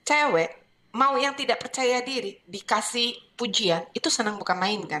ya, cewek mau yang tidak percaya diri dikasih pujian, itu senang bukan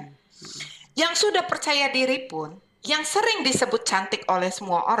main kan. Yang sudah percaya diri pun, yang sering disebut cantik oleh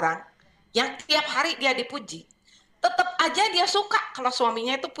semua orang, yang tiap hari dia dipuji, tetap aja dia suka kalau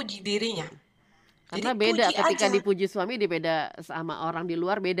suaminya itu puji dirinya. Karena jadi beda puji ketika aja. dipuji suami beda sama orang di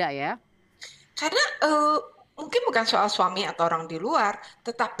luar, beda ya. Karena mungkin bukan soal suami atau orang di luar,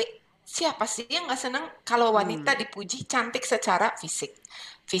 tetapi siapa sih yang nggak senang kalau wanita dipuji cantik secara fisik?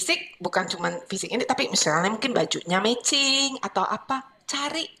 Fisik bukan cuma fisik ini, tapi misalnya mungkin bajunya matching atau apa,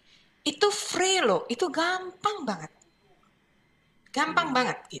 cari. Itu free loh, itu gampang banget. Gampang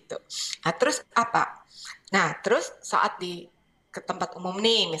banget gitu. Nah terus apa? Nah terus saat ke tempat umum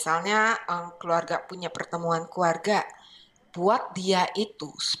nih, misalnya keluarga punya pertemuan keluarga, buat dia itu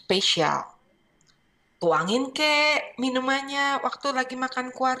spesial. Tuangin kek minumannya waktu lagi makan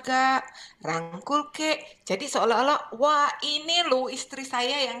keluarga, rangkul kek. Jadi seolah-olah, wah ini loh istri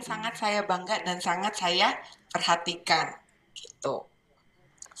saya yang sangat saya bangga dan sangat saya perhatikan. Gitu.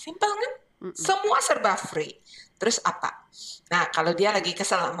 Simpel kan? Semua serba free. Terus apa? Nah kalau dia lagi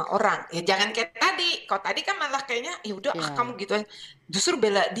kesel sama orang, ya jangan kayak tadi. Kalau tadi kan malah kayaknya, ya udah kamu gitu. Justru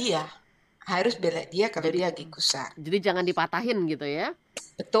bela dia. Harus bela dia kalau dia lagi kusar. Jadi jangan dipatahin gitu ya.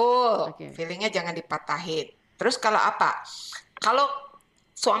 Betul, feelingnya jangan dipatahin. Terus kalau apa? Kalau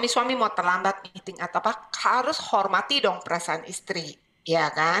suami-suami mau terlambat meeting atau apa, harus hormati dong perasaan istri,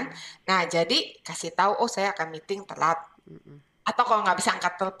 ya kan? Nah, jadi kasih tahu, oh saya akan meeting telat. Atau kalau nggak bisa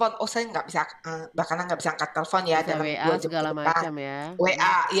angkat telepon, oh saya nggak bisa, bakalan nggak bisa angkat telepon ya bisa dalam WA 2 jam segala ke depan. macam ya.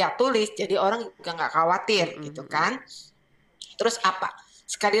 WA, ya tulis, jadi orang juga nggak khawatir gitu kan. Terus apa?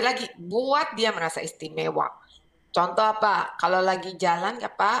 Sekali lagi, buat dia merasa istimewa. Contoh apa? Kalau lagi jalan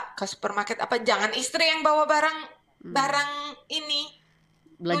apa ke supermarket apa, jangan istri yang bawa barang ini.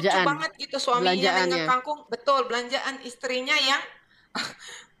 Belanjaan. Lucu banget gitu suaminya dengan kangkung. Betul, belanjaan istrinya yang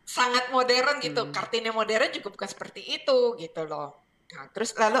sangat modern gitu. Kartini modern juga bukan seperti itu gitu loh. Nah,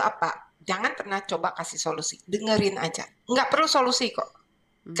 terus lalu apa? Jangan pernah coba kasih solusi. Dengerin aja. Nggak perlu solusi kok.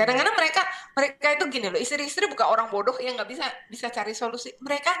 Kadang-kadang mereka itu gini loh, istri-istri bukan orang bodoh yang nggak bisa cari solusi.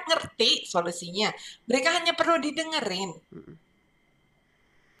 Mereka ngerti solusinya, mereka hanya perlu didengerin.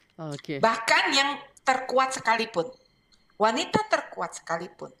 Bahkan yang terkuat sekalipun, wanita terkuat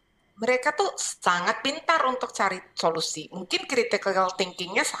sekalipun, mereka tuh sangat pintar untuk cari solusi. Mungkin critical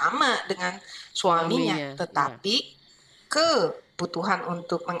thinking-nya sama dengan suaminya, tetapi kebutuhan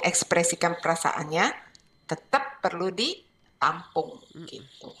untuk mengekspresikan perasaannya tetap perlu ditampung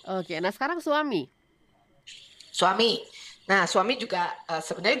gitu. Oke, nah sekarang suami. Nah, suami juga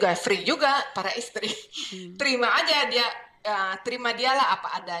sebenarnya juga free juga para istri. Terima aja dia, terima dialah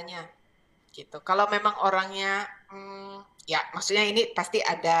apa adanya gitu. Kalau memang orangnya ya maksudnya ini pasti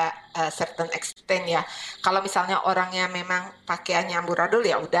ada certain extent ya. Kalau misalnya orangnya memang pakaiannya amburadul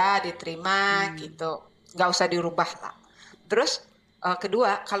ya udah diterima gitu. Nggak usah dirubah lah. Terus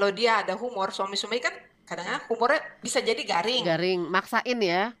kedua, kalau dia ada humor, suami-suami kan kadang-kadang humornya bisa jadi garing, maksain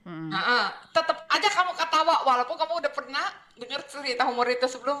ya. Tetap aja kamu ketawa walaupun kamu udah pernah dengar cerita humor itu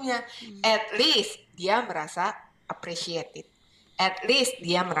sebelumnya. At least dia merasa appreciated. At least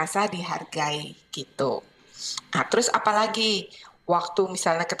dia merasa dihargai gitu. Nah, terus apalagi waktu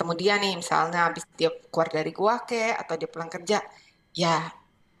misalnya ketemu dia nih, misalnya habis dia keluar dari gua atau dia pulang kerja, ya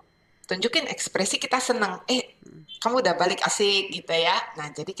tunjukin ekspresi kita senang. Kamu udah balik asik gitu ya.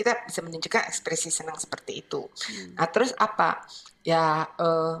 Nah, jadi kita bisa menunjukkan ekspresi senang seperti itu. Nah, terus apa? Ya,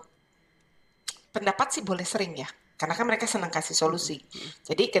 pendapat sih boleh sering ya. Karena kan mereka senang kasih solusi.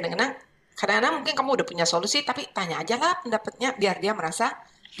 Jadi kadang-kadang mungkin kamu udah punya solusi, tapi tanya aja lah pendapatnya biar dia merasa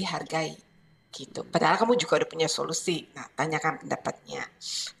dihargai. Gitu. Padahal kamu juga udah punya solusi. Nah, tanyakan pendapatnya.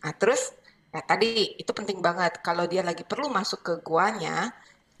 Nah, terus ya tadi itu penting banget. Kalau dia lagi perlu masuk ke guanya,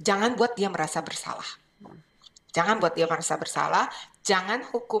 jangan buat dia merasa bersalah. Jangan buat dia merasa bersalah, jangan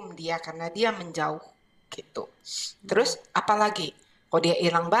hukum dia karena dia menjauh gitu. Terus apalagi? Kalau dia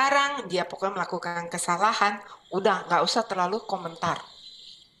hilang barang, dia pokoknya melakukan kesalahan, udah nggak usah terlalu komentar.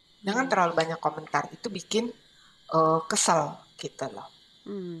 Jangan terlalu banyak komentar, itu bikin kesal gitu loh.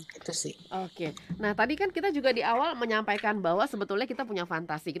 Itu sih. Oke. Nah, tadi kan kita juga di awal menyampaikan bahwa sebetulnya kita punya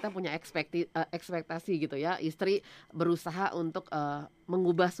fantasi, kita punya ekspektasi gitu ya. Istri berusaha untuk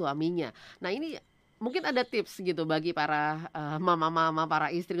mengubah suaminya. Nah, ini mungkin ada tips gitu bagi para mama-mama,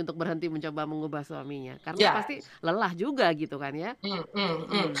 para istri untuk berhenti mencoba mengubah suaminya. Karena pasti lelah juga gitu kan ya.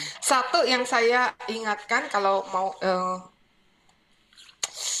 Satu yang saya ingatkan kalau mau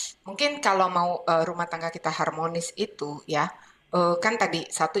mungkin kalau mau rumah tangga kita harmonis itu ya, kan tadi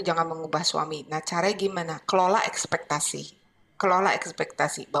satu jangan mengubah suami. Nah, caranya gimana? Kelola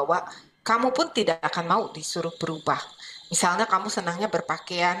ekspektasi bahwa kamu pun tidak akan mau disuruh berubah. Misalnya kamu senangnya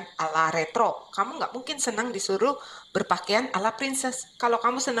berpakaian ala retro, kamu nggak mungkin senang disuruh berpakaian ala princess. Kalau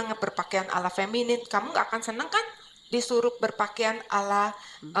kamu senangnya berpakaian ala feminin, kamu nggak akan senang kan disuruh berpakaian ala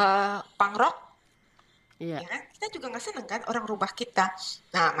punk rock. Ya, kita juga nggak senang kan orang rubah kita.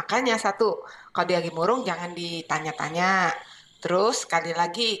 Nah, makanya satu, kalau dia lagi murung jangan ditanya-tanya. Terus sekali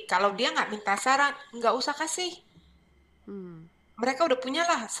lagi, kalau dia nggak minta saran, nggak usah kasih. Mereka udah punya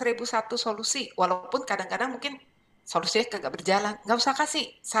lah 1001 solusi, walaupun kadang-kadang mungkin solusinya kagak berjalan. Nggak usah kasih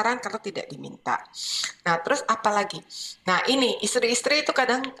saran kalau tidak diminta. Nah, terus apa lagi? Nah, ini istri-istri itu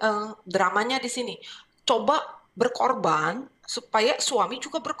kadang dramanya di sini. Coba berkorban supaya suami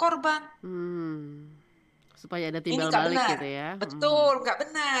juga berkorban. Supaya ada timbal balik benar. Gitu ya. Betul, nggak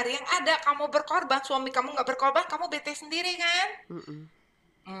benar. Yang ada kamu berkorban, suami kamu nggak berkorban, kamu bete sendiri kan?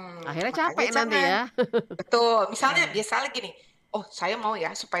 Akhirnya capek nanti ya. Betul. Misalnya biasa gini, oh saya mau ya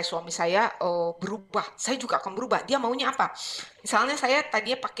supaya suami saya berubah, saya juga akan berubah. Dia maunya apa? Misalnya saya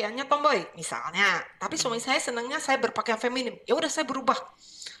tadinya pakaiannya tomboy, misalnya, tapi suami saya senangnya saya berpakaian feminim. Ya udah saya berubah,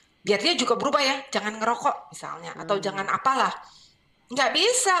 biar dia juga berubah ya. Jangan ngerokok misalnya, atau jangan apalah. Nggak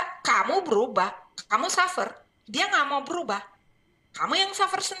bisa. Kamu berubah, kamu suffer. Dia nggak mau berubah. Kamu yang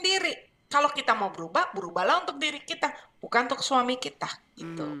suffer sendiri. Kalau kita mau berubah, berubahlah untuk diri kita, bukan untuk suami kita.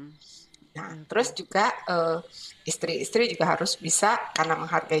 Gitu. Nah, terus juga istri-istri juga harus bisa, karena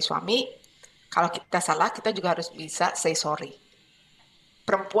menghargai suami, kalau kita salah, kita juga harus bisa say sorry.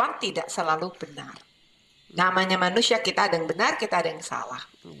 Perempuan tidak selalu benar. Namanya manusia, kita ada yang benar, kita ada yang salah.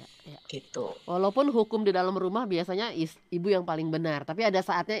 Gitu. Walaupun hukum di dalam rumah biasanya ibu yang paling benar, tapi ada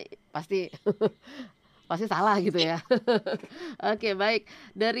saatnya pasti salah gitu ya. Oke, baik.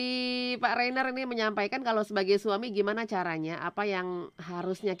 Dari Pak Rainer ini menyampaikan kalau sebagai suami gimana caranya, apa yang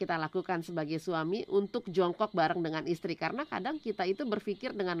harusnya kita lakukan sebagai suami untuk jongkok bareng dengan istri, karena kadang kita itu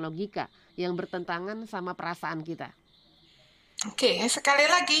berpikir dengan logika yang bertentangan sama perasaan kita. Oke, sekali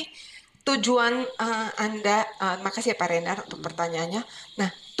lagi tujuan Anda, makasih ya Pak Rainer untuk pertanyaannya. Nah,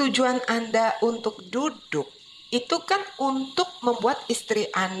 tujuan Anda untuk duduk itu kan untuk membuat istri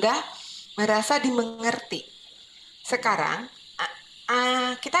Anda merasa dimengerti. Sekarang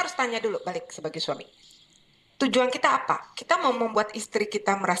kita harus tanya dulu balik sebagai suami. tujuan kita apa? Kita mau membuat istri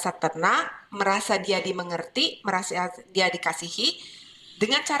kita merasa tenang, merasa dia dimengerti, merasa dia dikasihi.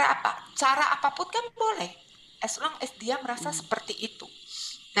 Dengan cara apa? Cara apapun kan boleh, as long as dia merasa seperti itu.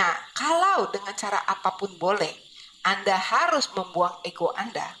 Nah, kalau dengan cara apapun boleh, Anda harus membuang ego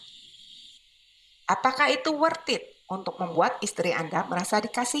Anda. Apakah itu worth it untuk membuat istri Anda merasa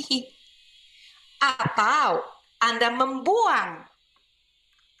dikasihi? Atau Anda membuang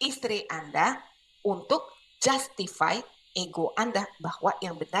istri Anda untuk justify ego Anda bahwa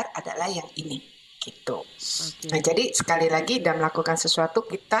yang benar adalah yang ini, gitu. Nah, jadi sekali lagi dalam melakukan sesuatu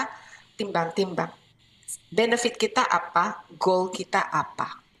kita timbang-timbang. Benefit kita apa, goal kita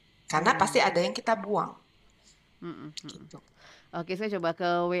apa. Karena pasti ada yang kita buang. Gitu. Oke, saya coba ke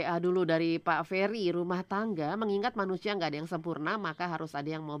WA dulu dari Pak Ferry. Rumah tangga, mengingat manusia nggak ada yang sempurna, maka harus ada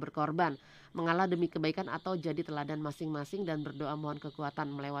yang mau berkorban, mengalah demi kebaikan atau jadi teladan masing-masing, dan berdoa mohon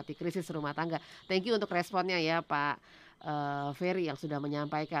kekuatan melewati krisis rumah tangga. Thank you untuk responnya ya Pak Ferry yang sudah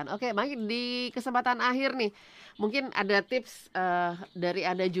menyampaikan. Oke, baik, di kesempatan akhir nih, mungkin ada tips dari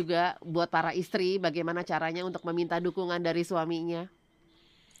Anda juga buat para istri, bagaimana caranya untuk meminta dukungan dari suaminya.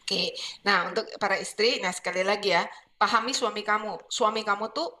 Oke, nah untuk para istri, nah sekali lagi ya, pahami suami kamu. Suami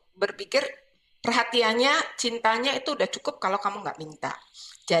kamu tuh berpikir perhatiannya, cintanya itu udah cukup kalau kamu nggak minta.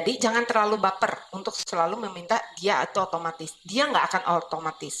 Jadi jangan terlalu baper untuk selalu meminta dia atau otomatis. Dia nggak akan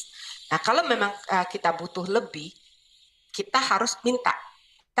otomatis. Nah kalau memang kita butuh lebih, kita harus minta.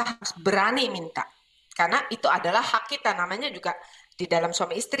 Kita harus berani minta. Karena itu adalah hak kita, namanya juga di dalam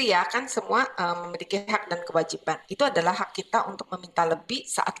suami istri ya, kan semua memiliki hak dan kewajiban. Itu adalah hak kita untuk meminta lebih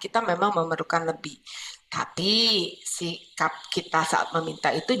saat kita memang memerlukan lebih. Tapi sikap kita saat meminta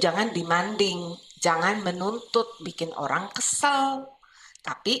itu jangan demanding, jangan menuntut, bikin orang kesel.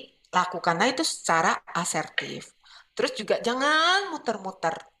 Tapi lakukanlah itu secara asertif. Terus juga jangan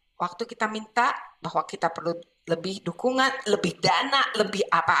muter-muter. Waktu kita minta bahwa kita perlu lebih dukungan, lebih dana, lebih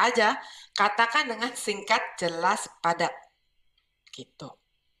apa aja, katakan dengan singkat, jelas, padat. Gitu.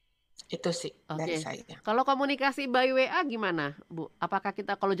 Itu sih dari saya. Kalau komunikasi by WA gimana, Bu? Apakah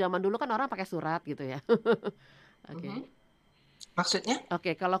kita, kalau zaman dulu kan orang pakai surat gitu ya? Maksudnya?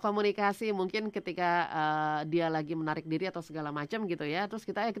 Oke, kalau komunikasi mungkin ketika dia lagi menarik diri atau segala macam gitu ya, terus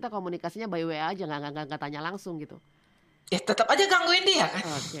kita komunikasinya by WA aja, nggak tanya langsung gitu. Ya tetap aja gangguin dia kan.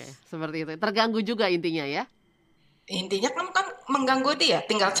 Oke, seperti itu. Terganggu juga intinya ya? Intinya kan mengganggu dia,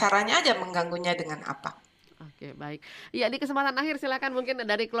 tinggal caranya aja mengganggunya dengan apa. Oke, baik. Ya, di kesempatan akhir silakan mungkin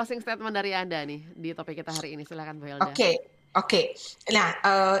dari closing statement dari Anda nih di topik kita hari ini. Silakan Bu Helda. Oke. Nah,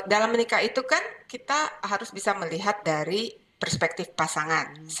 dalam menikah itu kan kita harus bisa melihat dari perspektif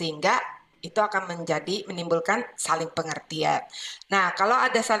pasangan, sehingga itu akan menimbulkan saling pengertian. Nah, kalau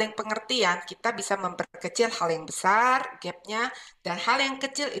ada saling pengertian, kita bisa memperkecil hal yang besar, gapnya, dan hal yang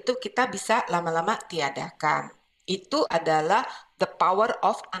kecil itu kita bisa lama-lama tiadakan. Itu adalah the power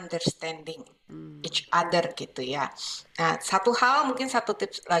of understanding each other gitu ya. Nah, satu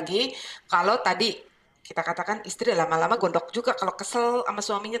tips lagi, kalau tadi kita katakan istri lama-lama gondok juga kalau kesel sama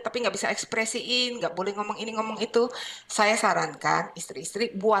suaminya tapi nggak bisa ekspresiin, nggak boleh ngomong ini ngomong itu. Saya sarankan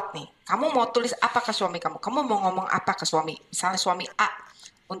istri-istri buat nih, kamu mau tulis apa ke suami kamu? Kamu mau ngomong apa ke suami? Misalnya suami A,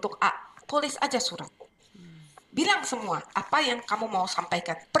 untuk A, tulis aja surat. Bilang semua apa yang kamu mau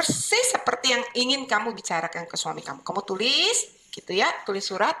sampaikan, persis seperti yang ingin kamu bicarakan ke suami kamu. Kamu tulis gitu ya, tulis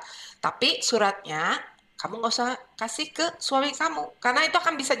surat, tapi suratnya kamu nggak usah kasih ke suami kamu, karena itu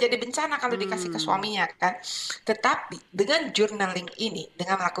akan bisa jadi bencana kalau dikasih ke suaminya kan. Tetapi dengan journaling ini,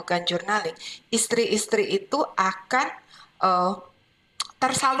 dengan melakukan journaling, istri-istri itu akan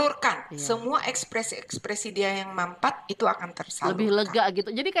tersalurkan. Semua ekspresi-ekspresi dia yang mampat itu akan tersalurkan. Lebih lega gitu,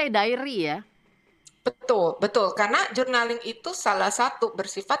 jadi kayak diary ya? Betul. Karena journaling itu salah satu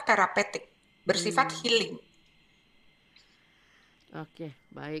bersifat terapeutik, bersifat healing. Oke,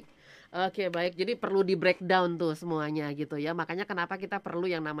 baik. Jadi perlu di breakdown tuh semuanya gitu ya. Makanya kenapa kita perlu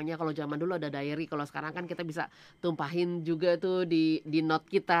yang namanya, kalau zaman dulu ada diary, kalau sekarang kan kita bisa tumpahin juga tuh di note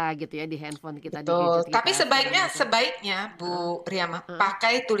kita gitu ya, di handphone kita. Betul. Tapi sebaiknya Bu Riama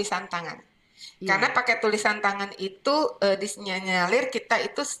pakai tulisan tangan. Karena pakai tulisan tangan itu disinyalir kita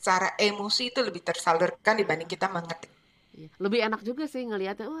itu secara emosi itu lebih tersalurkan dibanding kita mengetik. Lebih enak juga sih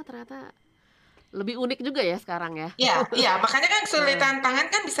ngelihatnya. Oh, ternyata lebih unik juga ya sekarang ya. Iya, makanya kan kesulitan tangan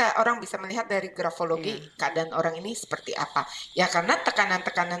kan orang bisa melihat dari grafologi keadaan orang ini seperti apa. Ya karena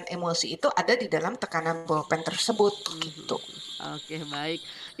tekanan-tekanan emosi itu ada di dalam tekanan bolpen tersebut gitu. Oke, baik.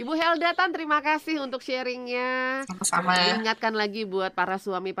 Ibu Helda, terima kasih untuk sharingnya. Sama-sama. Ingatkan lagi buat para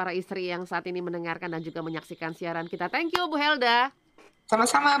suami, para istri yang saat ini mendengarkan dan juga menyaksikan siaran kita. Thank you Bu Helda.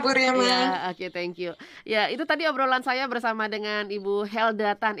 Sama-sama Bu Riama. Ya, oke, thank you. Ya, itu tadi obrolan saya bersama dengan Ibu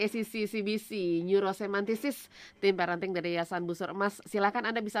Helda Tan SCC CBC, Neurosemanticist, tim parenting dari Yayasan Busur Emas. Silakan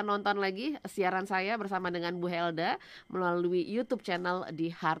Anda bisa nonton lagi siaran saya bersama dengan Bu Helda melalui YouTube channel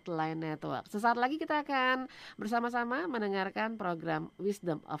di Heartline Network. Sesaat lagi kita akan bersama-sama mendengarkan program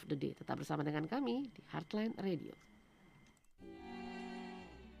Wisdom of the Day. Tetap bersama dengan kami di Heartline Radio.